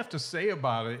what I have to say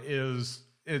about it is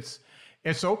it's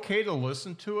okay to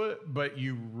listen to it, but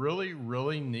you really,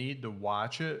 really need to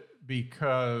watch it,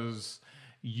 because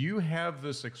you have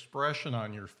this expression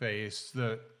on your face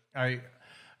that I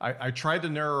tried to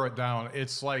narrow it down.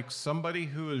 It's like somebody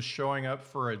who is showing up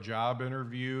for a job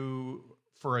interview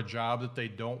for a job that they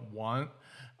don't want,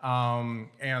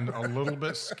 and a little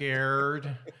bit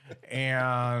scared,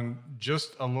 and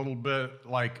just a little bit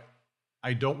like,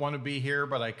 I don't want to be here,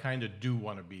 but I kind of do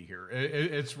want to be here.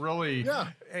 It's really,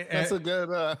 that's a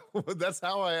good, that's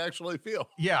how I actually feel.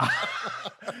 Yeah.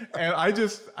 And I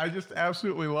just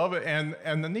absolutely love it.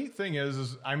 And the neat thing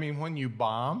is, I mean, when you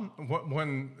bomb,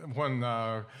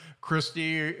 when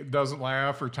Christy doesn't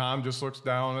laugh, or Tom just looks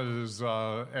down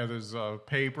at his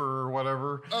paper or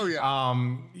whatever. Oh yeah.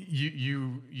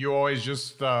 You always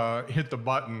just hit the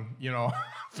button,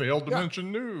 failed to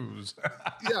mention news.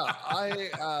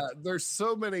 Yeah. There's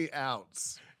so many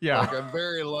outs. Yeah. Like, I'm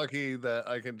very lucky that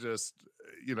I can just,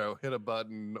 hit a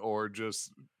button, or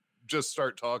just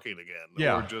start talking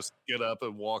again, or just get up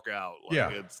and walk out.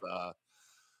 Like, it's,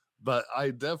 but I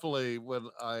definitely, when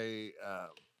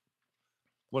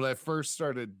I first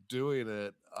started doing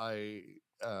it, I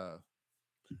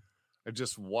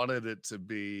just wanted it to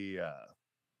be, I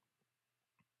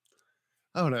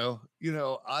don't know,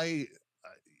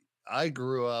 I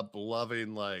grew up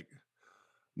loving like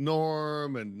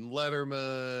Norm and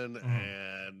Letterman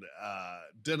and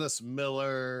Dennis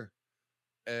Miller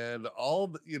and all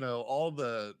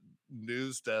the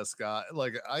news desk guy.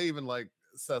 Like, I even like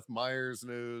Seth Meyers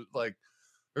news. Like,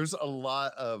 there's a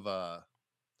lot of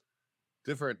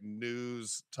different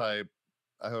news type,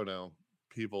 I don't know,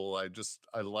 people.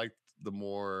 I liked the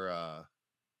more I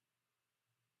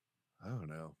don't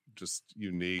know, just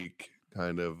unique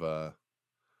kind of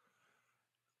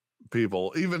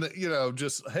people. Even,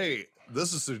 just, hey,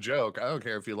 this is a joke. I don't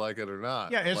care if you like it or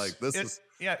not. Yeah, it's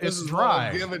dry. What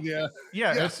I'm giving you.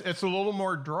 Yeah, it's a little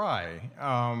more dry.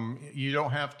 You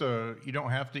don't have to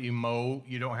emote.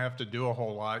 You don't have to do a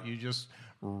whole lot. You just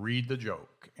read the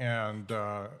joke, and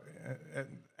I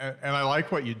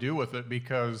like what you do with it,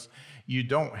 because you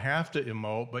don't have to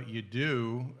emote, but you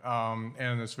do,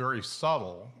 and it's very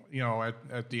subtle.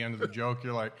 At the end of the joke,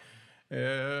 you're like,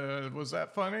 was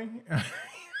that funny?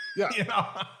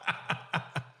 Yeah.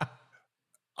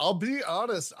 I'll be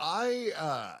honest,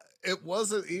 it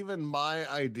wasn't even my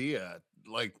idea,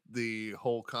 like, the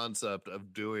whole concept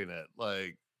of doing it.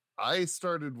 Like, I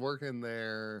started working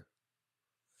there,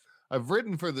 I've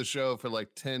written for the show for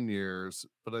like 10 years,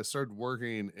 but I started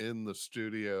working in the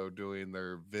studio doing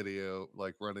their video,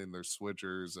 like running their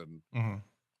switchers and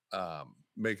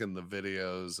making the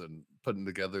videos and putting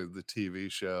together the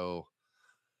TV show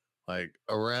like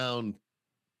around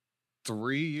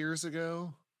 3 years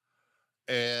ago.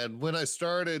 And when I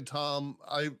started, Tom,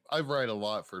 I write a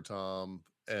lot for Tom,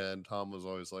 and Tom was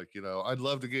always like, you know, I'd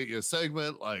love to get you a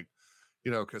segment like,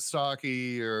 you know,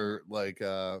 Kostaki or like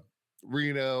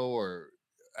Reno or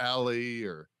Allie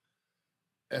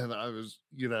and I was,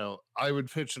 you know, I would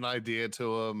pitch an idea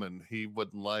to him and he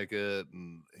wouldn't like it,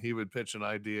 and he would pitch an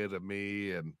idea to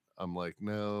me and I'm like,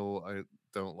 no, I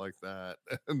don't like that.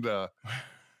 And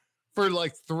for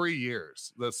like 3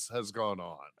 years this has gone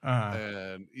on.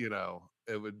 And you know,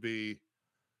 it would be,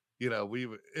 you know,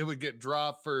 it would get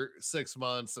dropped for 6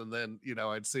 months, and then, you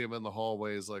know, I'd see him in the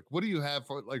hallways like, what do you have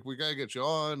for, like, we gotta get you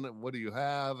on, what do you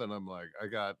have? And I'm like, I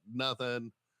got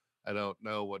nothing, I don't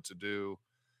know what to do.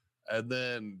 And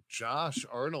then Josh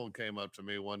Arnold came up to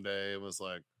me one day and was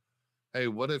like, hey,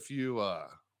 what if you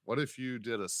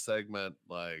did a segment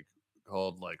like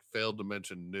called like Failed to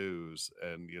Mention News,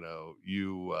 and you know,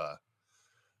 you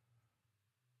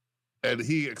and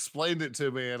he explained it to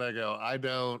me, and I go,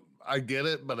 I get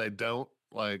it, but I don't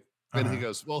like. And he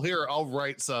goes, well, here, I'll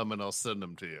write some and I'll send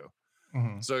them to you.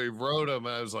 So he wrote them,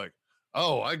 and I was like,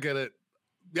 oh, I get it.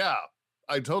 Yeah,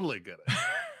 I totally get it.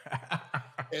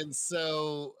 And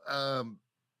so,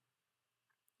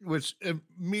 which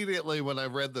immediately when I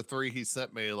read the 3 he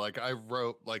sent me, like I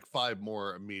wrote like 5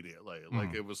 more immediately.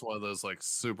 Like it was one of those like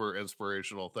super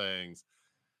inspirational things.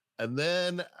 And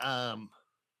then,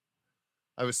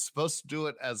 I was supposed to do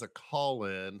it as a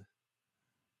call-in,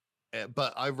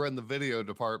 but I run the video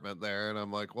department there, and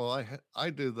I'm like, well, I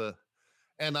do the,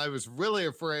 and I was really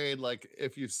afraid, like,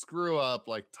 if you screw up,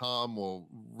 like Tom will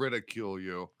ridicule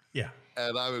you. Yeah.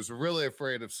 And I was really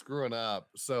afraid of screwing up,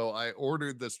 so I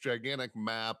ordered this gigantic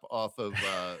map off of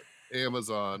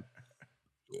Amazon,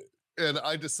 and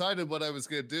I decided what I was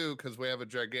going to do, because we have a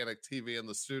gigantic TV in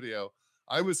the studio.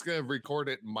 I was going to record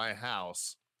it in my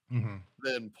house.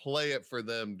 Then play it for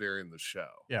them during the show.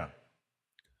 Yeah.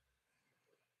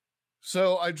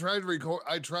 So I tried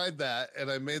that,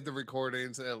 and I made the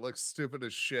recordings, and it looked stupid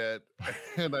as shit.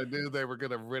 And I knew they were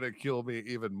going to ridicule me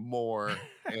even more.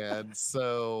 And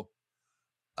so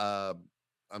I'm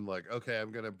like, okay,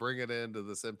 I'm going to bring it into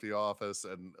this empty office.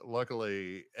 And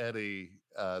luckily Eddie,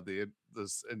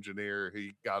 this engineer,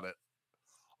 he got it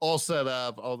all set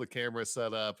up, all the cameras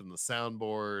set up, and the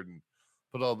soundboard, and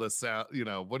put all the sound, you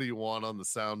know, what do you want on the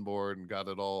soundboard, and got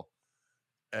it all.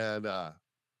 And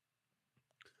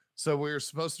so we were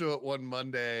supposed to do it one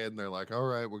Monday, and they're like, all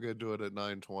right, we're gonna do it at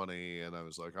 9:20. And I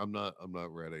was like, I'm not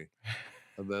ready.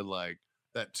 And then like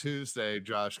that Tuesday,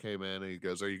 Josh came in and he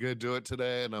goes, are you gonna do it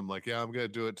today? And I'm like, yeah, I'm gonna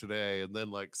do it today. And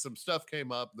then like some stuff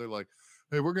came up, they're like,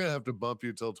 hey, we're gonna have to bump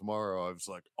you till tomorrow. I was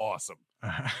like, awesome.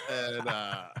 And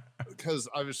because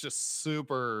I was just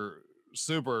super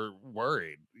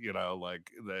worried, you know, like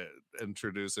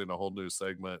introducing a whole new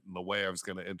segment and the way I was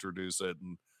going to introduce it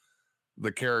and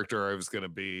the character I was going to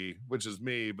be, which is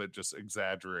me, but just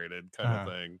exaggerated kind of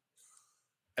thing.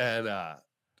 And I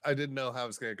didn't know how I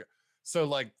was going to go. So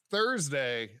like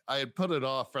Thursday, I had put it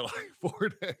off for like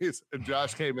 4 days, and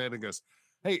Josh came in and goes,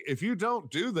 hey, if you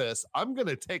don't do this, I'm going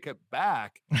to take it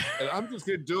back, and I'm just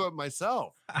going to do it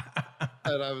myself.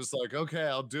 And I was like, okay,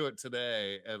 I'll do it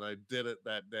today. And I did it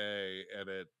that day, and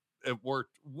it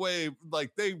worked way,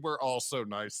 like they were all so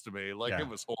nice to me. Like it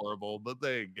was horrible, but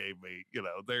they gave me, you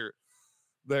know, they're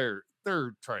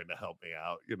trying to help me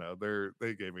out. You know,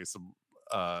 they gave me some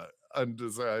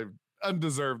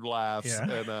undeserved laughs.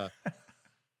 Yeah.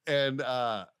 And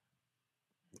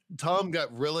Tom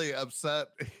got really upset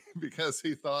because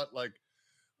he thought like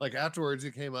afterwards he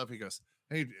came up, he goes,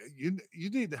 hey, you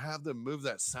need to have them move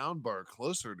that sound bar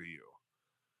closer to you.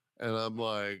 And I'm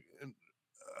like,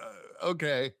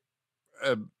 okay,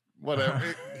 and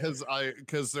whatever,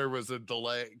 because there was a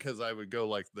delay, because I would go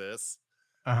like this,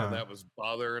 and that was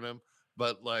bothering him.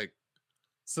 But like,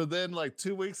 so then like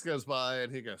 2 weeks goes by,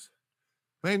 and he goes,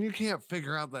 man, you can't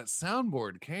figure out that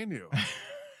soundboard, can you?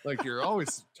 Like you're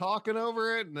always talking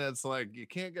over it, and it's like you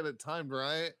can't get it timed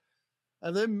right.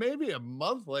 And then maybe a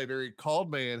month later, he called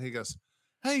me and he goes,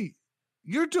 hey,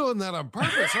 you're doing that on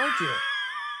purpose, aren't you?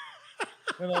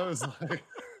 And I was like,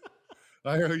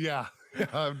 I go, yeah,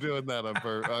 I'm doing that on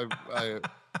purpose. I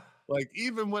like,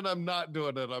 even when I'm not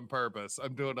doing it on purpose,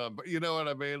 I'm doing it on, you know what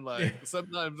I mean? Like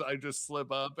sometimes I just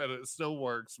slip up and it still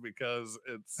works because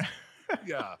it's,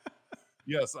 yeah.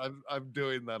 Yes, I'm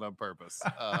doing that on purpose.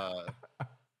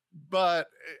 but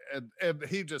and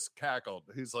he just cackled.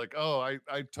 He's like, "Oh, I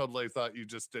totally thought you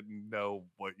just didn't know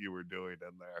what you were doing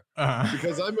in there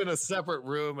because I'm in a separate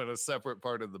room in a separate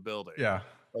part of the building. Yeah.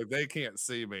 Like they can't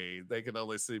see me; they can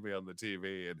only see me on the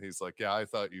TV." And he's like, "Yeah, I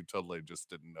thought you totally just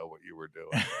didn't know what you were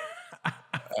doing."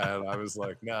 And I was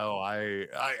like, "No,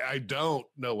 I don't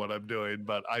know what I'm doing,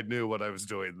 but I knew what I was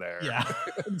doing there." Yeah.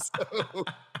 And so,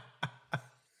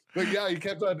 but yeah, he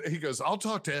kept on. He goes, "I'll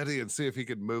talk to Eddie and see if he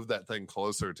can move that thing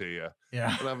closer to you."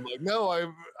 Yeah. And I'm like,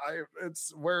 "No,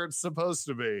 it's where it's supposed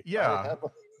to be." Yeah.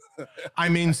 I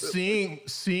mean,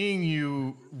 seeing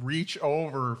you reach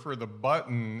over for the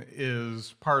button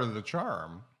is part of the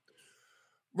charm.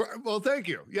 Well, thank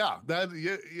you. Yeah,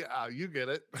 you get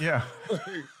it. Yeah.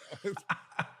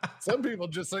 Some people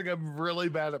just think I'm really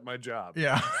bad at my job.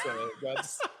 Yeah. So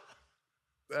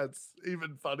that's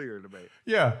even funnier to me.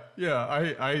 Yeah.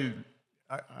 Yeah.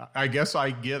 I guess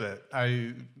I get it.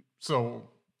 So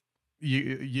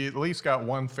you at least got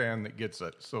one fan that gets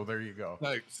it. So there you go.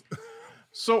 Thanks.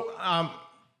 So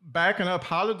backing up,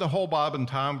 how did the whole Bob and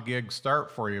Tom gig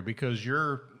start for you? Because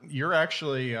you're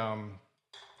actually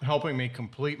helping me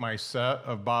complete my set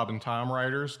of Bob and Tom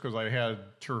writers, because I had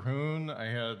Terhune, I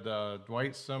had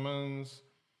Dwight Simmons,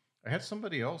 I had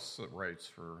somebody else that writes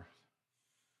for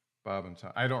Bob and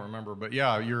Tom. I don't remember, but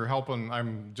yeah, you're helping.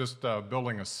 I'm just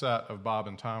building a set of Bob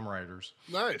and Tom writers.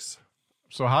 Nice.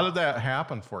 So how did that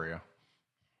happen for you?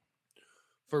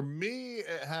 For me,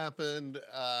 it happened.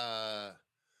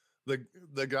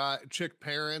 The guy, Chick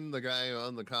Perrin, the guy who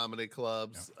owned the comedy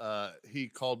clubs, he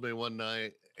called me one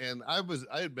night, and I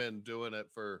had been doing it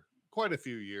for quite a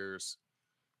few years.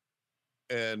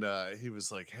 And he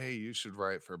was like, "Hey, you should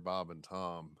write for Bob and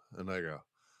Tom." And I go,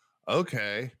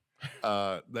 "Okay,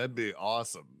 that'd be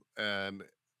awesome." And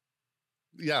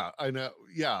yeah, I know.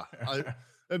 Yeah,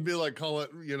 it'd be like calling,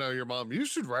 your mom, "You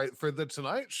should write for the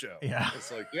Tonight Show." Yeah.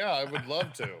 It's like, yeah, I would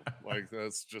love to. Like,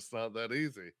 that's just not that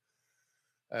easy.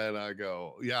 And I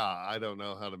go, "Yeah, I don't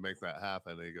know how to make that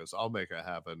happen." And he goes, "I'll make it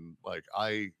happen." Like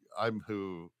I'm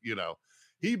who,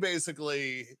 he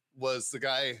basically was the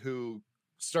guy who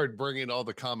started bringing all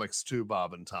the comics to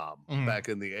Bob and Tom back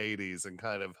in the 80s and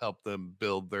kind of helped them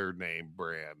build their name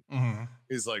brand. Mm-hmm.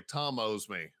 He's like, "Tom owes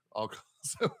me."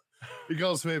 So he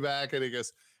calls me back and he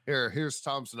goes, here's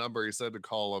Tom's number. He said to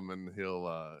call him and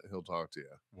he'll talk to you.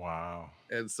 Wow.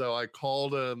 And so I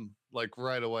called him like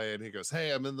right away and he goes,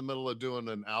 "Hey, I'm in the middle of doing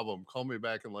an album. Call me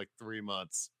back in like 3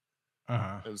 months."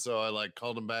 And so I like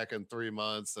called him back in 3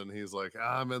 months and he's like,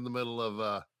 "I'm in the middle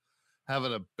of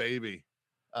having a baby.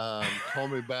 Call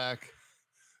me back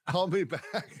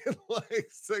in like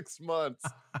 6 months."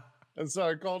 And so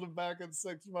I called him back in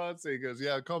 6 months. And he goes,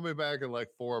 "Yeah, call me back in like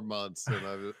 4 months."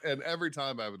 And every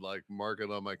time I would like mark it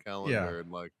on my calendar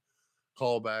and like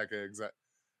call back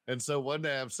And so one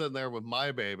day I'm sitting there with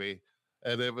my baby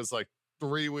and it was like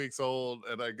 3 weeks old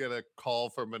and I get a call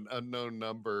from an unknown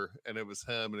number and it was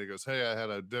him. And he goes, "Hey, I had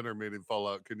a dinner meeting fall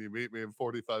out. Can you meet me in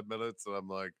 45 minutes?" And I'm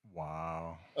like,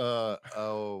 wow.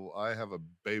 Oh, I have a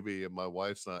baby and my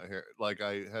wife's not here. Like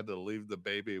I had to leave the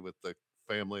baby with the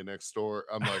family next door.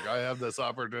 I'm like, I have this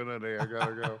opportunity. I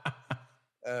gotta go.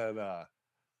 And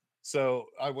so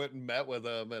I went and met with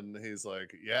him and he's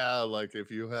like, "Yeah, like if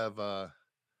you have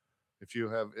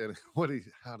any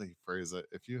how do you phrase it?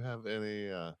 If you have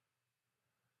any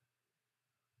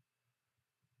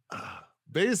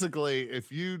basically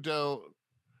if you don't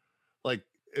like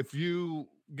if you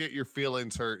get your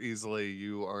feelings hurt easily,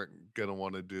 you aren't gonna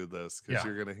want to do this because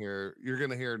you're gonna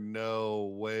hear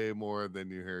no way more than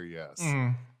you hear yes."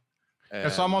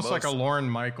 It's almost like a Lorne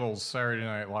Michaels Saturday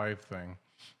Night Live thing.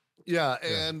 Yeah,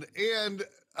 and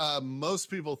most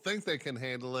people think they can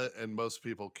handle it and most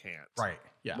people can't. Right.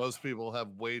 Yeah. Most people have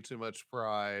way too much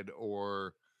pride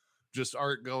or just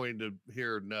aren't going to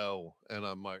hear no. And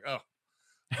I'm like, "Oh,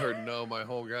 I've heard no my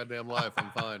whole goddamn life.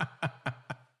 I'm fine."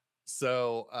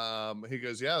 So he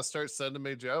goes, "Yeah, start sending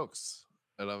me jokes."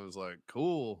 And I was like,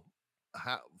 "Cool.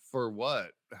 How, for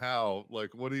what? How?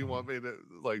 Like, what do you want me to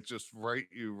like just write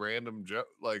you random joke?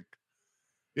 Like,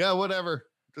 yeah, whatever.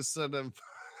 Just send them."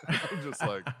 I'm just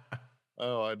like,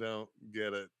 "Oh, I don't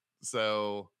get it."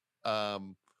 So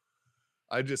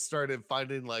I just started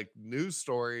finding like news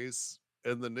stories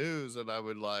in the news and I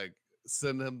would like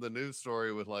send him the news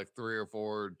story with like 3 or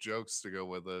 4 jokes to go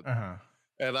with it.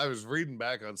 And I was reading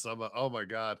back on some. Oh my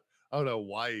God, I don't know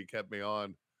why he kept me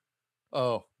on.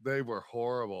 Oh, they were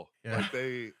horrible. Yeah. Like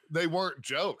they weren't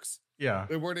jokes. Yeah.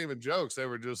 They weren't even jokes. They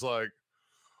were just like,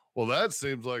 "Well, that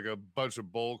seems like a bunch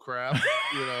of bull crap,"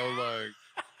 like.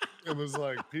 it was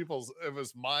like it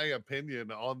was my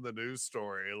opinion on the news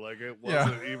story. Like it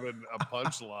wasn't even a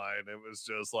punchline. It was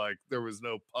just like there was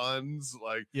no puns.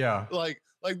 Like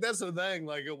that's the thing.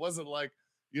 Like it wasn't like,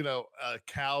 a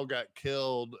cow got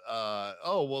killed.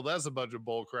 Oh, well, that's a bunch of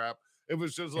bull crap. It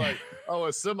was just like, oh,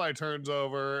 a semi turns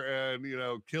over and,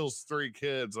 kills 3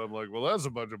 kids. I'm like, well, that's a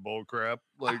bunch of bull crap.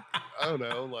 Like, I don't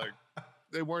know. Like,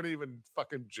 they weren't even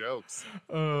fucking jokes.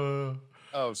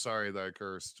 Oh, sorry that I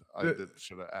cursed.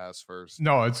 Should have asked first.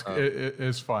 No,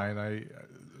 it's fine.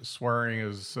 Swearing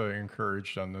is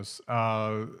encouraged on this.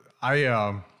 I've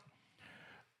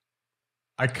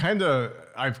kind of,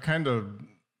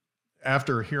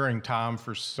 after hearing Tom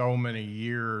for so many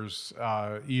years,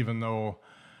 even though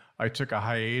I took a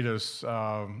hiatus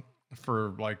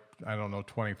for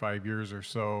 25 years or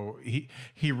so,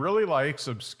 he really likes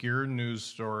obscure news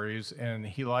stories and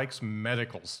he likes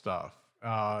medical stuff.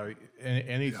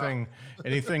 Anything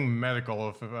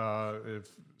medical. If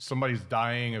somebody's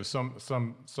dying of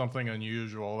something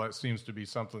unusual, that seems to be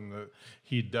something that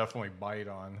he'd definitely bite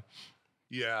on.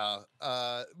 Yeah.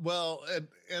 Well,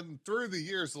 and through the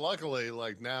years, luckily,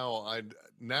 like now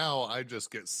I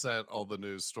just get sent all the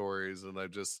news stories and I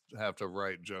just have to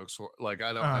write jokes for, like,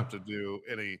 I don't have to do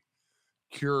any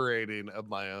curating of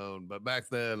my own. But back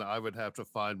then I would have to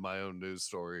find my own news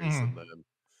stories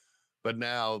but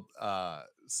now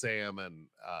Sam and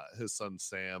his son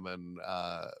Sam and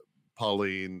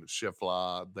Pauline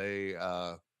Schifla,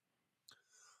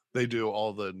 they do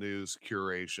all the news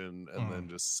curation and then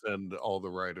just send all the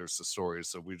writers the stories.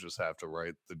 So we just have to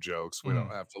write the jokes. We don't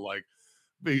have to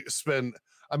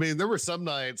I mean, there were some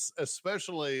nights,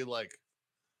 especially like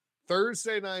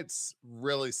Thursday nights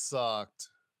really sucked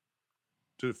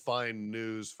to find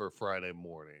news for Friday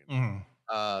morning.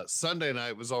 Sunday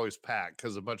night was always packed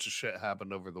because a bunch of shit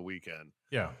happened over the weekend.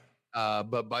 Yeah.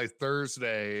 But by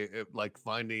Thursday,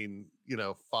 finding,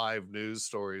 5 news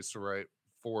stories to write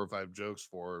 4 or 5 jokes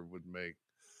for would make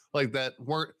like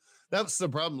that's the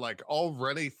problem. Like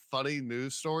already funny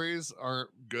news stories aren't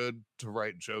good to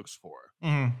write jokes for.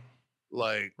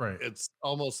 Like, it's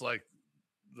almost like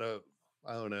I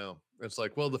don't know. It's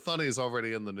like, well, the funny is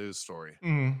already in the news story.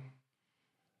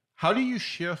 How do you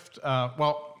shift?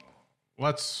 Well,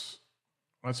 let's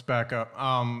back up.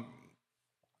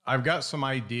 I've got some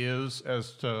ideas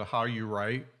as to how you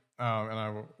write, and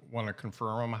I want to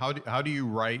confirm them. How do you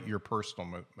write your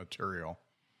personal material?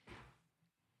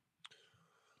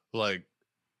 Like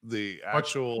the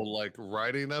actual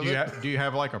writing of it? Do you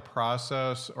have like a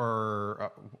process,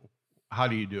 or how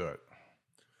do you do it?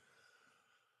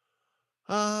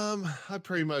 I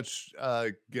pretty much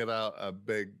get out a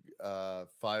big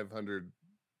 500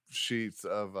 sheets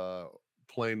of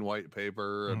plain white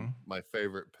paper and my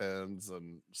favorite pens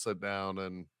and sit down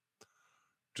and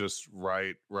just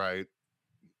write.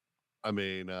 I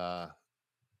mean, and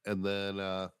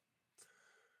then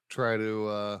try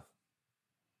to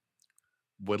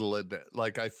whittle it down.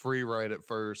 Like I free write it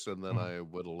first and then I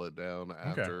whittle it down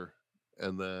after. Okay.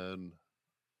 And then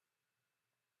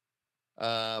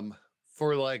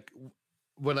for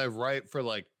when I write for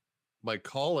my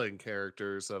calling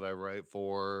characters that I write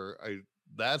for,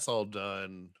 that's all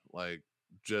done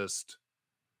just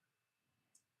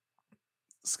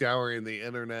scouring the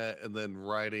internet and then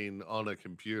writing on a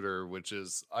computer, which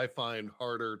is I find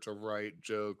harder to write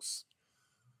jokes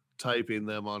typing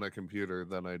them on a computer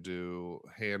than I do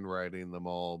handwriting them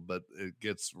all, but it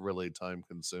gets really time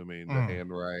consuming to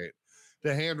handwrite,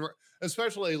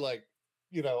 especially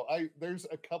there's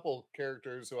a couple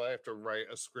characters who I have to write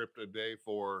a script a day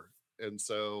for. And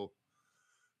so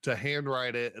to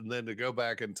handwrite it and then to go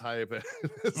back and type it,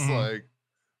 it's an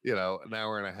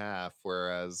hour and a half.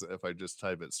 Whereas if I just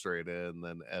type it straight in,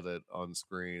 then edit on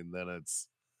screen, then it's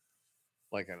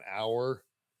like an hour.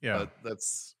 Yeah. But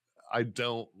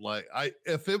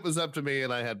if it was up to me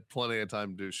and I had plenty of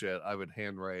time to do shit, I would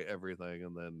handwrite everything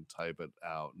and then type it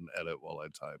out and edit while I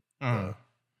type.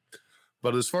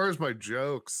 But as far as my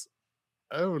jokes,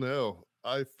 I don't know.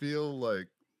 I feel like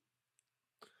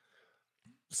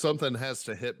something has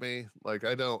to hit me.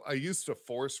 I used to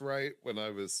force write when I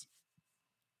was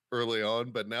early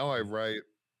on, but now I write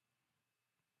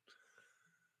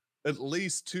at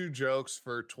least 2 jokes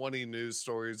for 20 news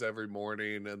stories every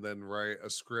morning and then write a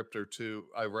script or 2.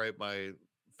 I write my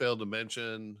failed to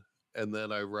mention and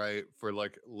then I write for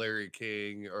Larry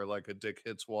King or a Dick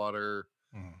Hitswater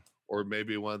or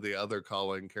maybe one of the other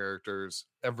calling characters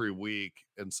every week.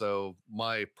 And so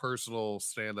my personal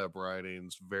stand-up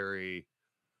writing's very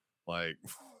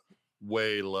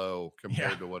way low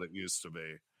compared to what it used to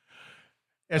be.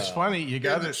 It's funny. You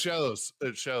got it shows.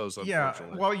 Unfortunately. Yeah.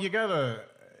 Well, you gotta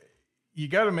you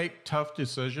got to make tough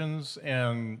decisions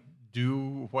and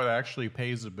do what actually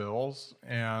pays the bills.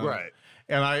 And Right.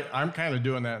 and I'm kind of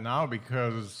doing that now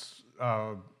because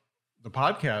the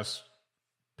podcast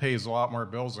pays a lot more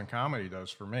bills than comedy does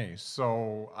for me.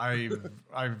 So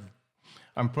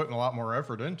I'm putting a lot more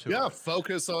effort into it. Yeah,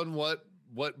 focus on what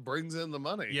brings in the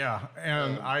money. Yeah,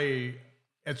 and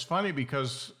it's funny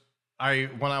because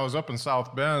when I was up in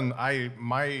South Bend,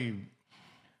 my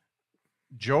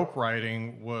joke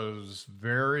writing was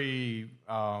very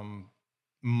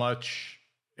much,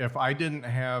 if I didn't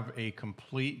have a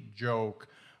complete joke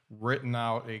written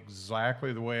out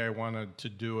exactly the way I wanted to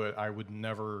do it, I would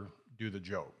never do the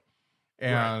joke.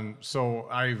 And so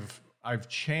I've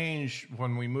changed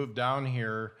when we moved down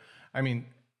here. I mean,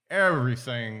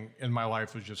 everything in my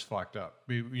life was just fucked up.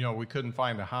 We couldn't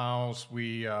find a house.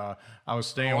 I was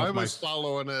staying with I was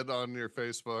following it on your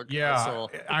Facebook. Yeah.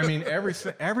 I mean,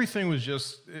 everything was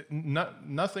just,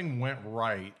 nothing went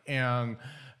right. And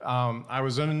I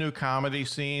was in a new comedy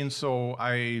scene. So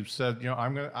I said,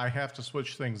 I have to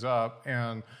switch things up.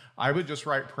 And I would just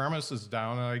write premises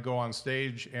down and I'd go on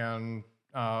stage and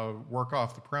work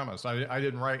off the premise. I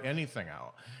didn't write anything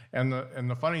out. And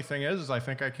the funny thing is I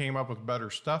think I came up with better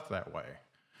stuff that way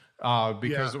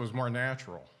because it was more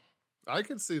natural. I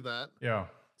can see that. Yeah.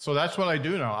 So that's what I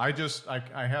do now.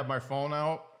 I have my phone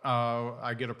out.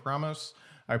 I get a premise.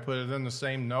 I put it in the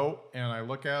same note and I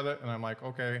look at it and I'm like,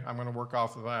 okay, I'm going to work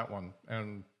off of that one.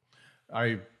 And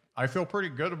I feel pretty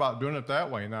good about doing it that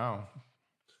way now.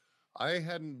 I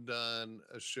hadn't done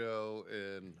a show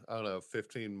in,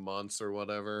 15 months or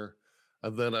whatever.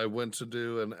 And then I went to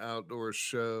do an outdoor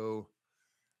show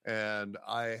and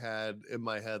I had in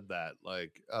my head that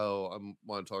like, oh, I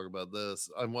want to talk about this.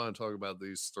 I want to talk about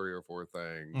these 3 or 4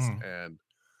 things. And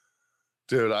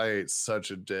dude, I ate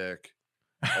such a dick.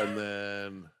 And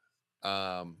then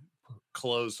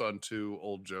closed on 2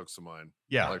 old jokes of mine.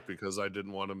 Yeah. Like because I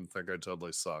didn't want them to think I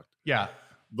totally sucked. Yeah.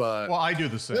 But well, I do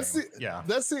the same.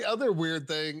 That's the other weird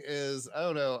thing is, I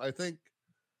don't know. I think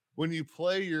when you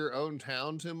play your own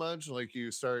town too much, like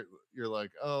you're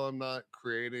like, oh, I'm not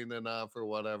creating enough or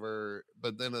whatever.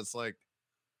 But then it's like,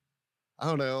 I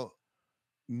don't know.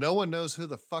 No one knows who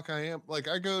the fuck I am. Like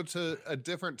I go to a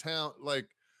different town. Like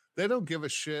they don't give a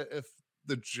shit if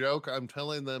the joke I'm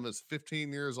telling them is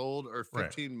 15 years old or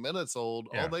 15 minutes old.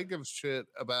 Yeah. All they give a shit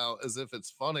about is if it's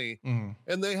funny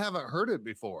and they haven't heard it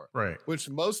before. Right. Which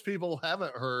most people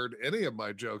haven't heard any of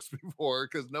my jokes before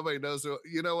because nobody knows who,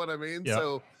 you know what I mean? Yeah.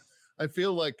 So I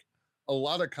feel like a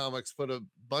lot of comics put a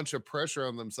bunch of pressure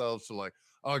on themselves to like,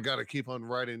 oh, I got to keep on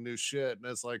writing new shit. And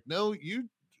it's like, no,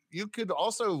 you could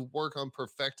also work on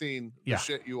perfecting the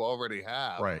shit you already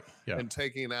have. Right. Yeah. And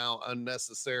taking out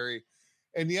unnecessary.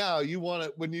 And yeah, you want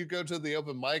it when you go to the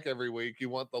open mic every week, you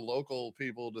want the local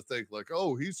people to think like,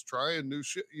 oh, he's trying new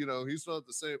shit. He's not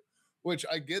the same, which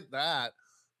I get that.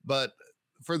 But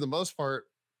for the most part,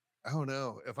 I don't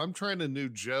know. If I'm trying a new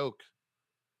joke,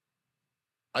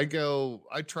 I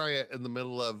try it in the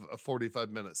middle of a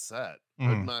 45-minute set.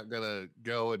 I'm not going to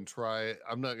go and try it.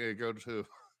 I'm not going to go to,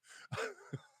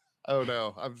 I don't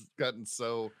know. I've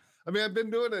been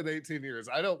doing it 18 years.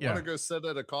 I don't want to go sit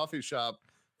at a coffee shop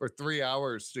for 3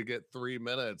 hours to get 3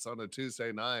 minutes on a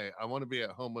Tuesday night. I want to be at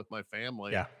home with my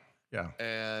family. Yeah. Yeah.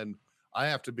 And I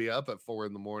have to be up at 4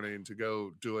 a.m. to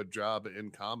go do a job in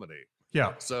comedy.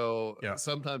 Yeah. So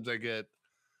sometimes I get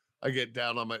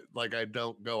down on like I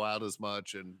don't go out as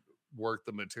much and work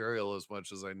the material as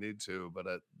much as I need to. But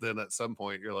then at some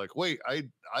point you're like, wait, I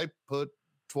put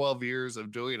 12 years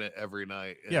of doing it every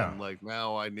night. And like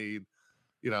now I need,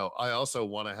 I also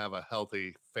want to have a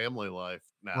healthy family life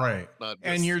now. Right.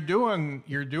 And you're doing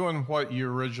what you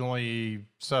originally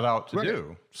set out to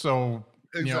do. So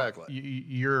exactly.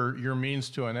 Your means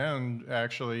to an end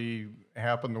actually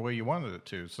happened the way you wanted it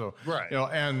to. So,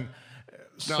 and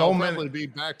now I'll probably be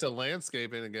back to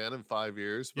landscaping again in 5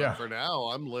 years. But for now,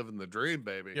 I'm living the dream,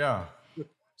 baby. Yeah.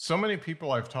 So many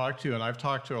people I've talked to, and I've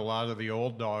talked to a lot of the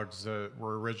old dogs that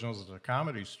were originals at the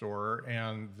Comedy Store,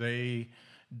 and they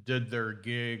did their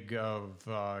gig of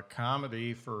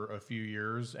comedy for a few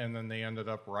years, and then they ended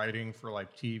up writing for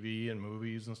like TV and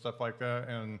movies and stuff like that,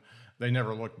 and they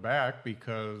never looked back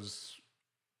because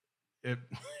it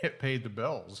paid the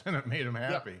bills and it made them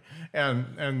happy.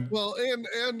 And well,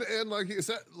 and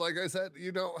like I said,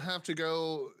 you don't have to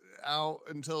go out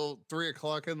until 3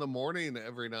 o'clock in the morning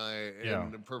every night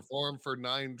and perform for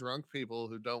 9 drunk people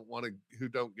who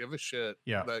don't give a shit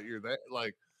that you're there.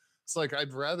 Like, it's like,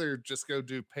 I'd rather just go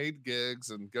do paid gigs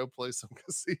and go play some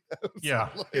casinos.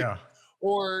 Yeah.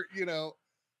 Or,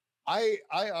 I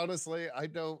honestly, I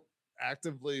don't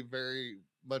actively very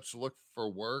much look for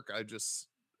work.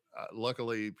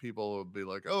 luckily people would be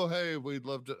like, oh, hey, we'd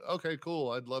love to. Okay,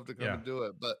 cool. I'd love to come and do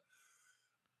it. But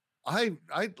I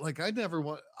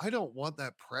don't want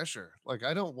that pressure. Like,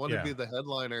 I don't want to be the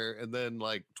headliner and then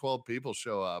like 12 people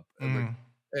show up and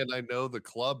and I know the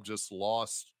club just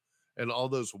lost, and all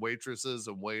those waitresses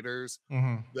and waiters,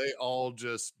 they all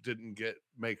just didn't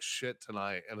make shit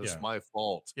tonight, and it's my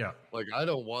fault. Yeah. Like, I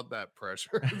don't want that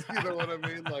pressure. You know what I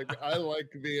mean? Like, I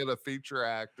like being a feature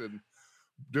act and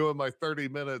doing my 30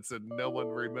 minutes and no one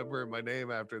remembering my name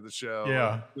after the show.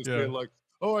 Yeah. Just being like,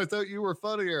 oh, I thought you were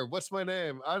funnier. What's my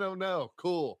name? I don't know.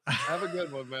 Cool. Have a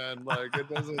good one, man. Like,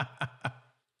 it doesn't.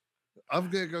 I'm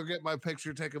going to go get my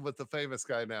picture taken with the famous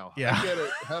guy now. Yeah. I get it.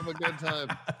 Have a good time.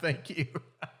 Thank you.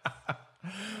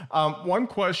 One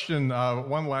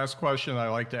last question I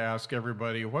like to ask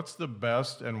everybody. What's the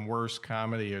best and worst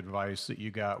comedy advice that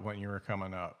you got when you were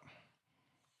coming up?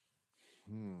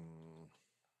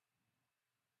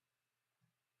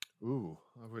 Ooh,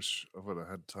 I wish I would have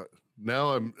had time.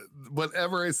 Now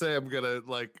whatever I say, I'm gonna,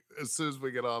 like, as soon as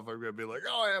we get off, I'm gonna be like,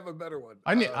 oh, I have a better one.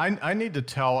 I need to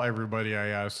tell everybody I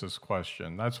asked this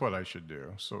question. That's what I should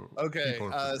do. So okay,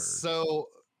 so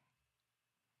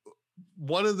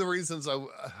one of the reasons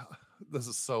this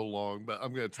is so long, but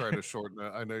I'm gonna try to shorten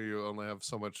it. I know you only have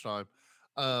so much time.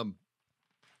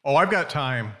 Oh, I've got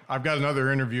time. I've got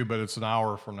another interview, but it's an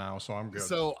hour from now, so I'm good.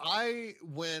 So I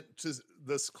went to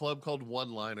this club called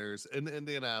One Liners in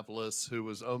Indianapolis, who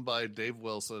was owned by Dave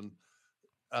Wilson,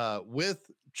 with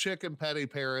Chick and Patty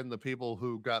Perrin, the people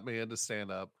who got me into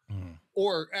stand-up.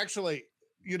 Or actually,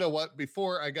 you know what?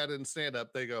 Before I got in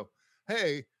stand-up, they go,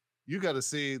 hey, you got to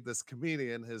see this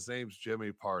comedian. His name's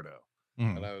Jimmy Pardo.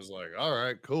 And I was like, all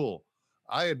right, cool.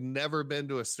 I had never been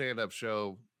to a stand-up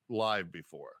show live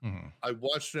before. I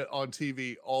watched it on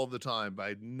TV all the time, but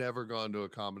I'd never gone to a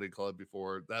comedy club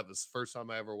before. That was the first time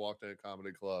I ever walked in a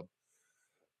comedy club.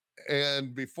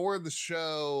 And before the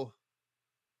show,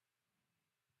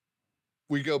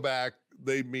 we go back,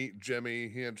 they meet Jimmy,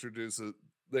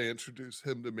 they introduce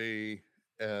him to me,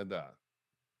 and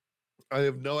I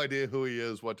have no idea who he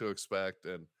is, what to expect.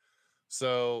 And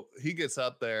so he gets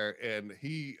up there and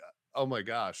oh my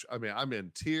gosh, I mean, I'm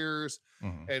in tears,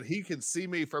 and he can see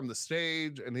me from the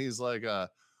stage, and he's like,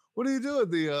 what are you doing at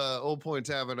the Old Point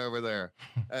Tavern over there?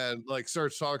 And like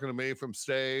starts talking to me from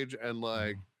stage, and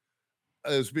like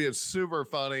it was being super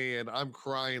funny, and I'm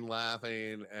crying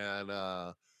laughing, and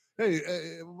hey,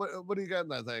 what do you got in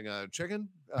that thing? Chicken?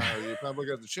 You probably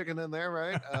got the chicken in there,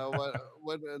 right?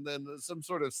 What and then some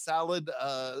sort of salad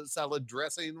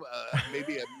dressing,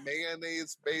 maybe a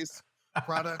mayonnaise based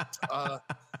product.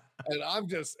 And I'm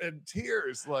just in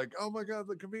tears, like, oh my God,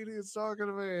 the comedian's talking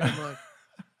to me. And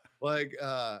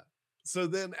so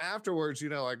then afterwards, you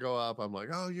know, I go up, I'm like,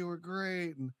 oh, you were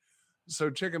great. And so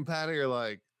Chick and Patty are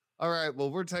like, all right, well,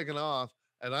 we're taking off.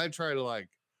 And I try to like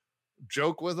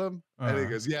joke with him. And he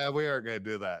goes, yeah, we aren't going to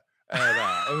do that. And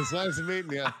it was nice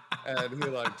meeting you. And he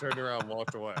like turned around and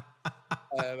walked away.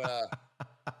 And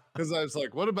because I was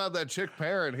like, what about that Chick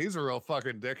Perrin? He's a real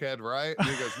fucking dickhead, right? And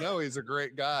he goes, no, he's a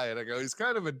great guy. And I go, he's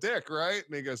kind of a dick, right?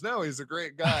 And he goes, no, he's a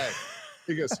great guy.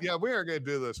 He goes, yeah, we aren't going to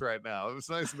do this right now. It was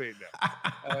nice meeting you.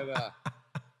 And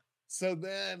so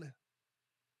then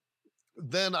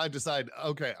I decide,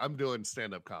 okay, I'm doing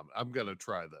stand-up comedy. I'm going to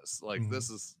try this. Like, this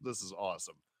is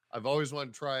awesome. I've always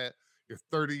wanted to try it. You're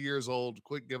 30 years old.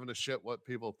 Quit giving a shit what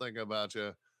people think about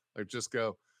you. Like, just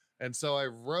go. And so I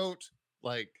wrote,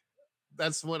 like,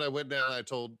 that's when I went down and I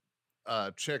told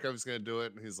Chick I was going to do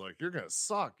it. And he's like, you're going to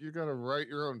suck. You're going to write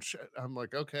your own shit. I'm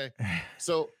like, okay.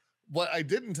 So what I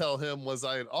didn't tell him was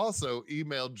I had also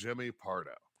emailed Jimmy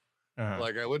Pardo.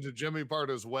 Like, I went to Jimmy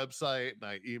Pardo's website and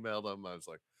I emailed him. I was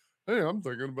like, hey, I'm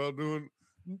thinking about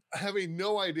having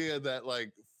no idea that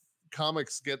like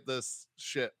comics get this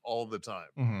shit all the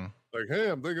time. Like, hey,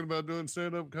 I'm thinking about doing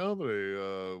stand-up comedy.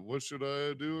 What should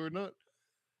I do or not?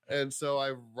 And so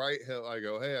I write him, I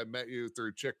go, hey, I met you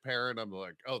through Chick Perrin. I'm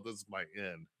like, oh, this is my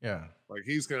in. Yeah. Like,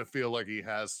 he's going to feel like he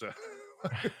has to.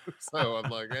 So I'm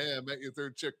like, hey, I met you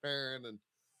through Chick Perrin. And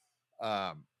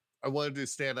I want to do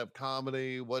stand-up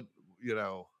comedy. What, you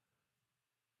know,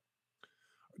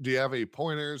 do you have any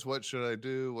pointers? What should I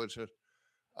do? What should,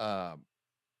 and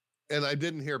I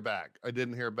didn't hear back.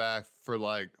 For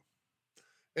like,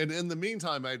 and in the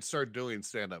meantime, I'd started doing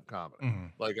stand-up comedy.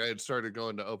 Like, I had started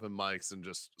going to open mics and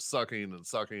just sucking.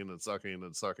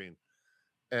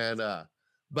 And,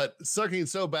 but sucking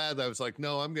so bad that I was like,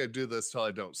 no, I'm going to do this till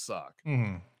I don't suck.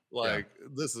 Like,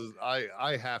 this is,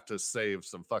 I have to save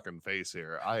some fucking face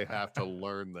here. I have to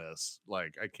learn this.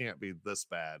 Like, I can't be this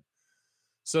bad.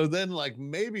 So then, like,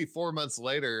 maybe 4 months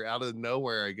later, out of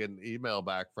nowhere, I get an email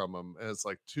back from him, and it's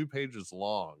like 2 pages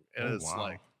long. And Oh, it's wow.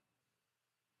 like,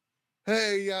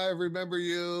 hey, yeah, I remember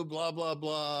you, blah, blah,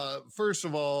 blah. First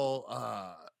of all,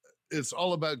 it's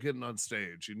all about getting on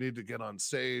stage. You need to get on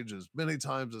stage as many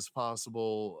times as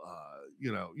possible.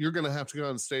 You know, you're going to have to go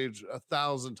on stage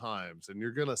 1,000 times, and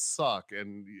you're going to suck,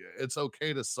 and it's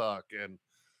okay to suck.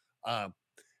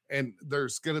 And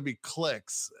there's going to be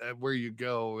cliques where you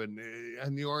go, and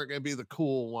you aren't going to be the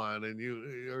cool one, and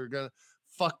you're going to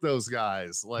fuck those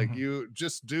guys. Like, you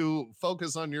just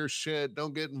focus on your shit.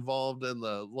 Don't get involved in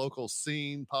the local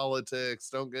scene politics.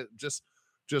 Don't get just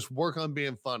work on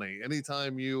being funny.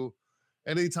 Anytime you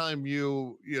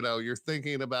know, you're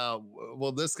thinking about,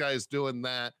 well, this guy's doing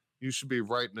that, you should be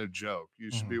writing a joke.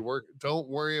 You should be don't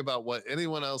worry about what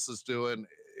anyone else is doing.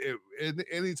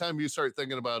 Anytime you start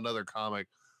thinking about another comic,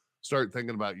 start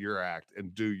thinking about your act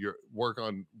and do your work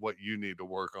on what you need to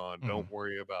work on. Don't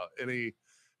worry about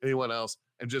anyone else,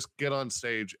 and just get on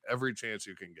stage every chance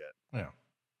you can get. Yeah.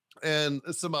 And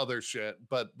some other shit.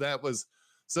 But that was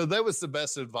the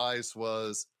best advice,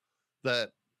 was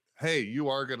that, hey, you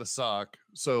are going to suck.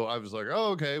 So I was like,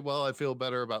 oh, okay, well, I feel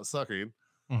better about sucking.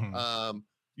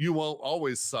 You won't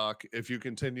always suck if you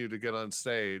continue to get on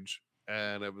stage.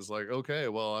 And it was like, okay,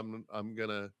 well, I'm going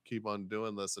to keep on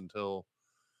doing this until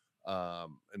I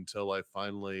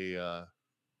finally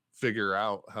figure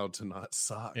out how to not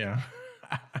suck. Yeah.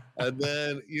 And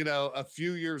then, you know, a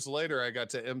few years later, I got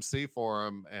to MC for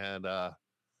him, and I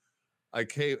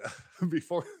came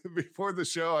before the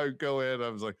show. I go in, I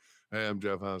was like, hey, I'm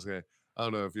Jeff Oskay. I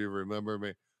don't know if you remember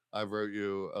me. I wrote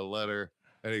you a letter.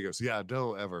 And he goes, yeah,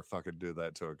 don't ever fucking do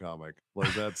that to a comic.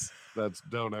 Like, that's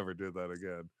don't ever do that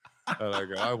again. And I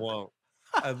go, I won't.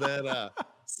 And then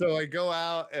so I go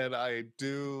out and I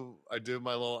do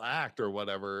my little act or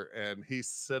whatever, and he's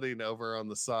sitting over on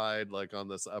the side, like on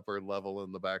this upper level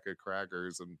in the back of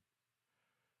Crackers, and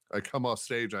I come off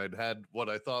stage. I'd had what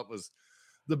I thought was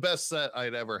the best set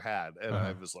I'd ever had, and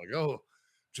I was like, oh,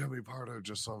 Jimmy Pardo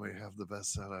just saw me have the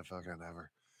best set I fucking ever.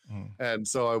 And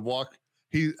so I walk.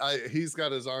 He's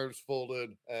got his arms folded,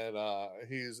 and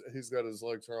he's got his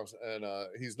legs crossed, and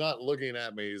he's not looking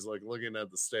at me. He's like looking at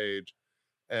the stage,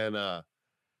 and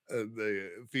the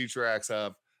feature acts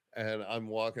up, and I'm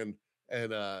walking,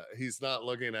 and he's not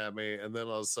looking at me, and then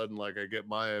all of a sudden, like, I get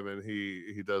by him, and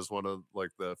he does one of,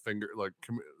 like, the finger, like,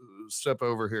 step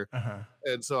over here,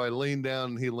 and so I lean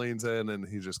down, and he leans in, and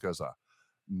he just goes,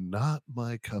 not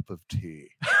my cup of tea,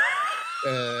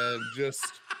 and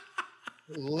just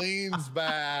leans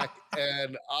back,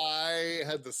 and I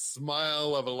had the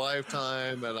smile of a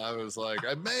lifetime, and I was like,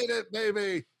 I made it,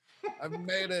 baby. I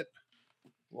made it.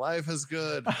 Life is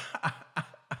good.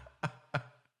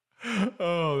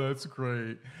 Oh, that's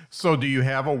great. So do you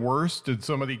have a worse? Did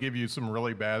somebody give you some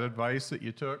really bad advice that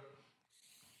you took?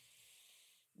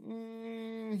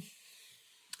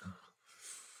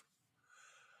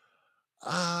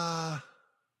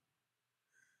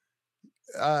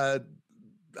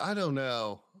 I don't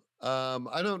know.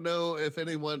 I don't know if I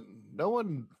don't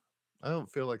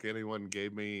feel like anyone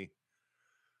gave me,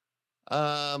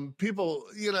 people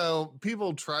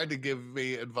tried to give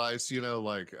me advice,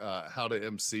 like how to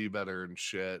MC better and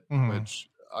shit, which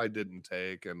I didn't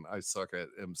take, and I suck at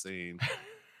MCing.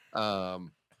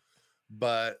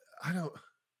 But I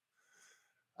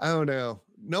don't know.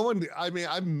 No one, I mean,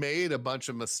 I made a bunch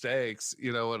of mistakes,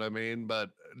 you know what I mean?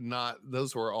 But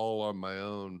those were all on my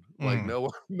own. Like, no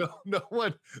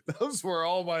one, those were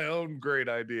all my own great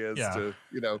ideas to,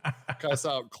 cuss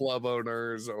out club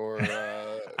owners or,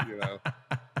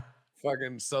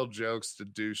 fucking sell jokes to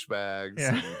douchebags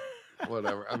and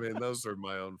whatever. I mean, those are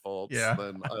my own faults. Yeah.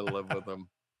 Then I live with them.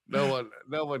 No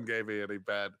one gave me any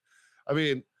bad. I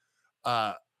mean,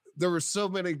 there were so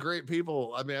many great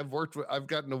people. I mean, I've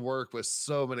gotten to work with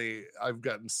so many. I've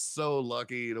gotten so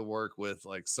lucky to work with,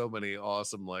 like, so many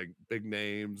awesome, like, big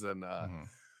names, and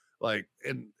like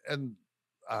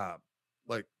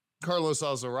Carlos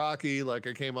Alzaraki. Like,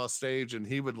 I came off stage, and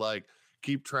he would, like,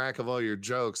 keep track of all your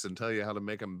jokes and tell you how to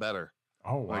make them better.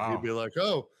 Oh, wow. Like, he'd be like,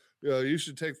 oh, you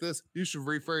should take this, you should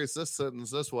rephrase this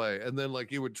sentence this way. And then,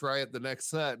 like, you would try it the next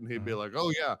set, and he'd be like,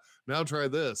 oh yeah, now try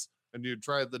this. And you'd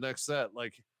try it the next set.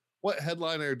 Like, what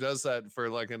headliner does that for,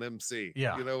 like, an MC?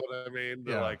 Yeah. You know what I mean?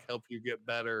 To like help you get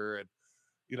better. And,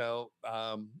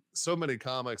 so many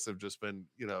comics have just been,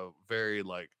 very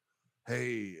like,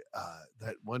 hey,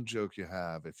 that one joke you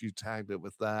have, if you tagged it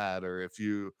with that, or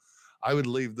I would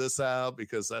leave this out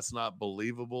because that's not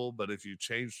believable. But if you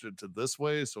changed it to this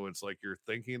way, so it's like you're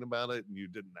thinking about it and you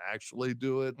didn't actually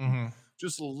do it,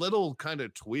 just little kind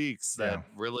of tweaks that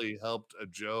really helped a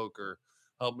joke or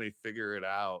help me figure it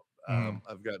out.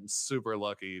 I've gotten super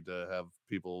lucky to have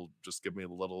people just give me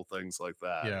little things like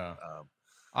that. Yeah.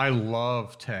 I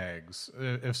love tags.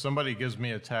 If somebody gives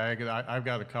me a tag, I've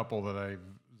got a couple that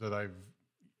I've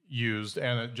used,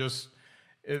 and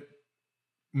it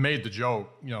made the joke,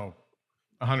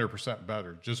 100%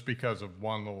 better just because of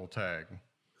one little tag.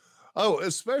 Oh,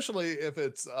 especially if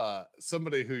it's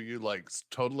somebody who you like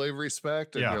totally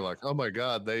respect, and you're like, oh my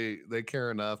God, they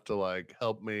care enough to like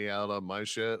help me out on my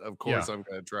shit. Of course, I'm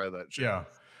gonna try that shit. Yeah.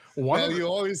 Now, you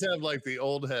always have like the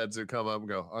old heads who come up and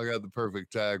go, I got the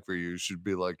perfect tag for you. You should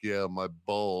be like, yeah, my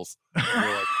balls. And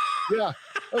you're like, yeah,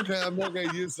 okay, I'm not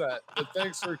gonna use that. But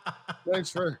thanks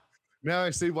for now I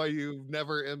see why you've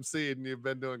never emceed and you've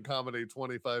been doing comedy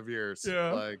 25 years.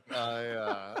 Yeah. Like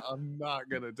I'm not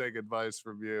gonna take advice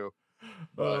from you.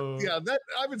 But that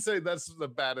I would say that's the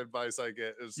bad advice I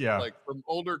get is like from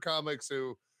older comics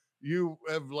who you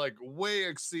have like way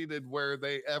exceeded where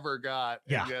they ever got,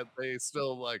 and yet they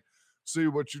still like see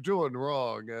what you're doing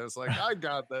wrong. And it's like, I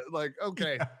got that. Like,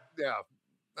 okay,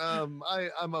 I'm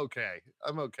okay.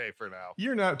 I'm okay for now.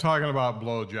 You're not talking about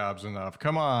blowjobs enough.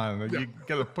 Come on, you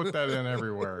got to put that in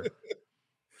everywhere.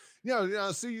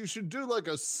 Yeah. See, you should do like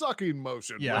a sucking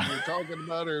motion when you're talking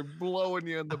about her blowing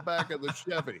you in the back of the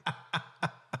Chevy.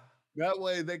 That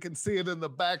way they can see it in the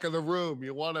back of the room.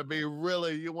 You want to make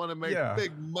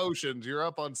big motions. You're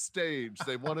up on stage.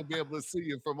 They want to be able to see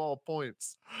you from all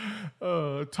points.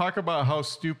 Talk about how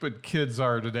stupid kids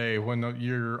are today when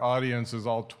your audience is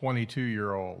all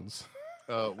 22-year-olds.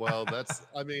 Well, that's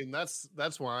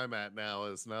where I'm at now,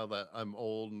 is now that I'm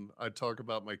old and I talk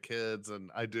about my kids, and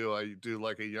I do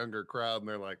like a younger crowd, and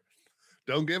they're like,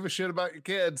 don't give a shit about your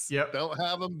kids. Don't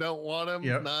have them. Don't want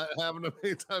them. Not having them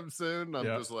anytime soon. I'm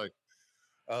just like,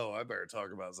 oh, I better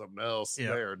talk about something else. They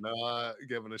are not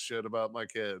giving a shit about my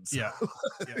kids.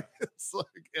 It's like,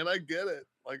 and I get it.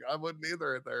 Like, I wouldn't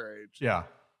either at their age. Yeah.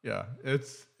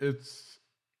 It's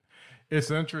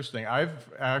interesting.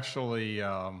 I've actually,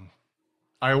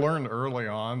 I learned early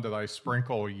on that I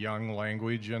sprinkle young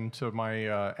language into my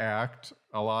act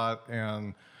a lot,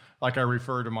 and like I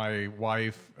refer to my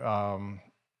wife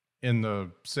in the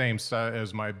same set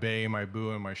as my bae, my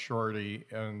boo, and my shorty,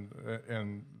 and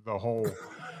the whole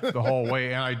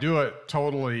way. And I do it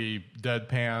totally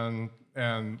deadpan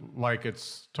and like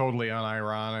it's totally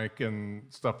unironic and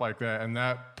stuff like that. And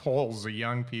that pulls the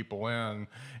young people in,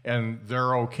 and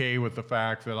they're okay with the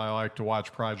fact that I like to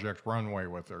watch Project Runway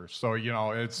with her. So, it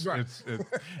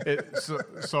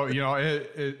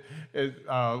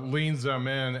leans them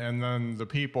in. And then the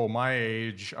people my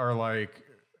age are like,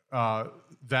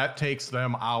 that takes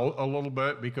them out a little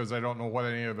bit because I don't know what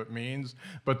any of it means,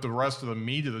 but the rest of the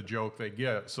meat of the joke they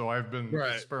get. So I've been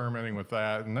experimenting with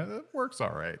that, and it works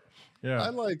all right.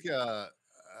 Yeah.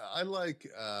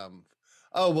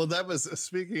 Oh, well, that was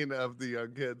speaking of the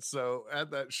young kids. So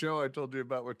at that show I told you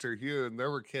about with Terhune,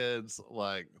 there were kids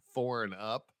like 4 and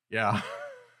up. Yeah.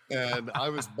 And I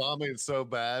was bombing so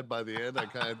bad by the end, I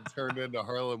kind of turned into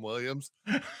Harlan Williams.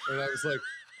 And I was like,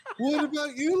 what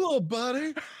about you, little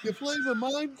buddy? You play the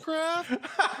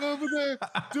Minecraft? You over there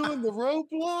doing the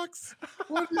Roblox?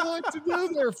 What do you like to do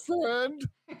there, friend?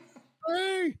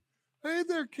 Hey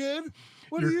there, kid.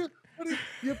 What do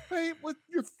you paint with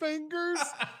your fingers?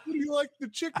 What do you like, the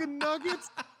chicken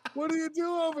nuggets? What do you do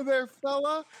over there,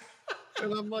 fella?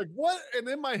 And I'm like, what? And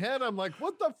in my head, I'm like,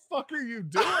 what the fuck are you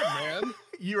doing, man?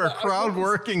 You are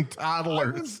crowd-working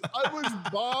toddlers. I was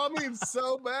bombing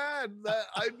so bad that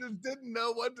I just didn't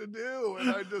know what to do.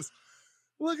 And I just,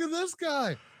 look at this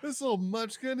guy, this little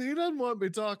munchkin. He doesn't want me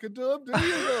talking to him, do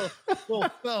you, little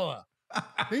fella?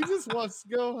 He just wants to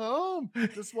go home.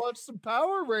 Just watch some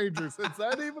Power Rangers. Is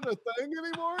that even a thing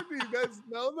anymore? Do you guys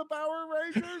know the Power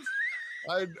Rangers?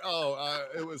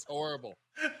 It was horrible.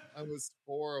 I was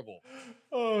horrible.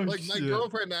 Oh, like my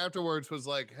girlfriend afterwards was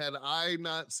like, had I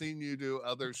not seen you do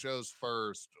other shows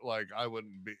first, like I would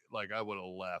have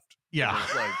left. Yeah.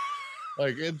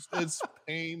 Like it's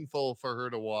painful for her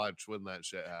to watch when that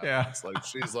shit happens. Yeah. Like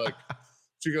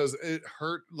she goes, it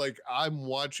hurt. Like I'm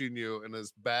watching you, and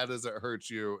as bad as it hurts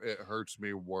you, it hurts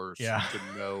me worse to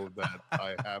know that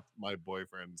my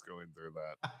boyfriend's going through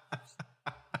that.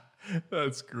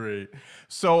 That's great.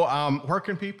 So, where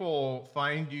can people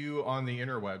find you on the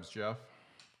interwebs, Jeff?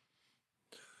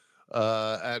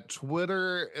 At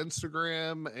Twitter,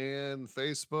 Instagram, and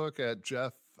Facebook at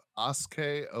Jeff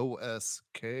Oskay,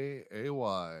 Oskay.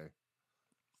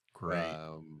 Great.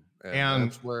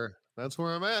 And that's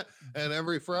where I'm at. And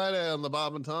every Friday on the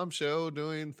Bob and Tom Show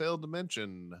doing Failed to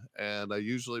Mention. And I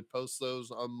usually post those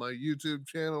on my YouTube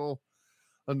channel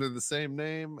under the same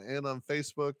name and on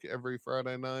Facebook every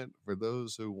Friday night for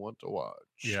those who want to watch.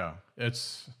 Yeah,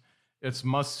 it's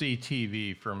must-see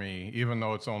TV for me, even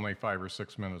though it's only 5 or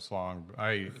 6 minutes long.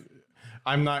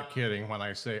 I'm not kidding when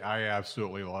I say I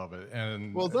absolutely love it.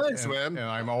 And well, thanks, man. And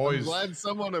I'm glad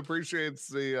someone appreciates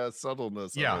the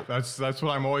subtleness. Yeah, of it. that's what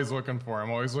I'm always looking for.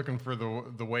 I'm always looking for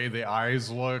the way the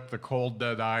eyes look, the cold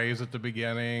dead eyes at the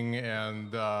beginning,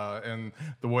 and the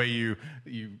way you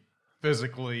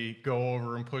physically go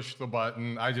over and push the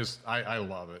button. I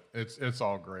love it. It's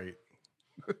all great.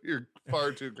 You're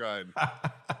far too kind.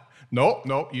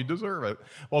 Nope, you deserve it.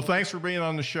 Well, thanks for being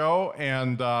on the show,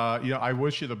 and I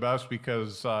wish you the best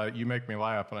because you make me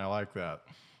laugh, and I like that.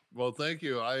 Well, thank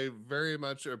you. I very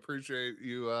much appreciate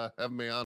you having me on.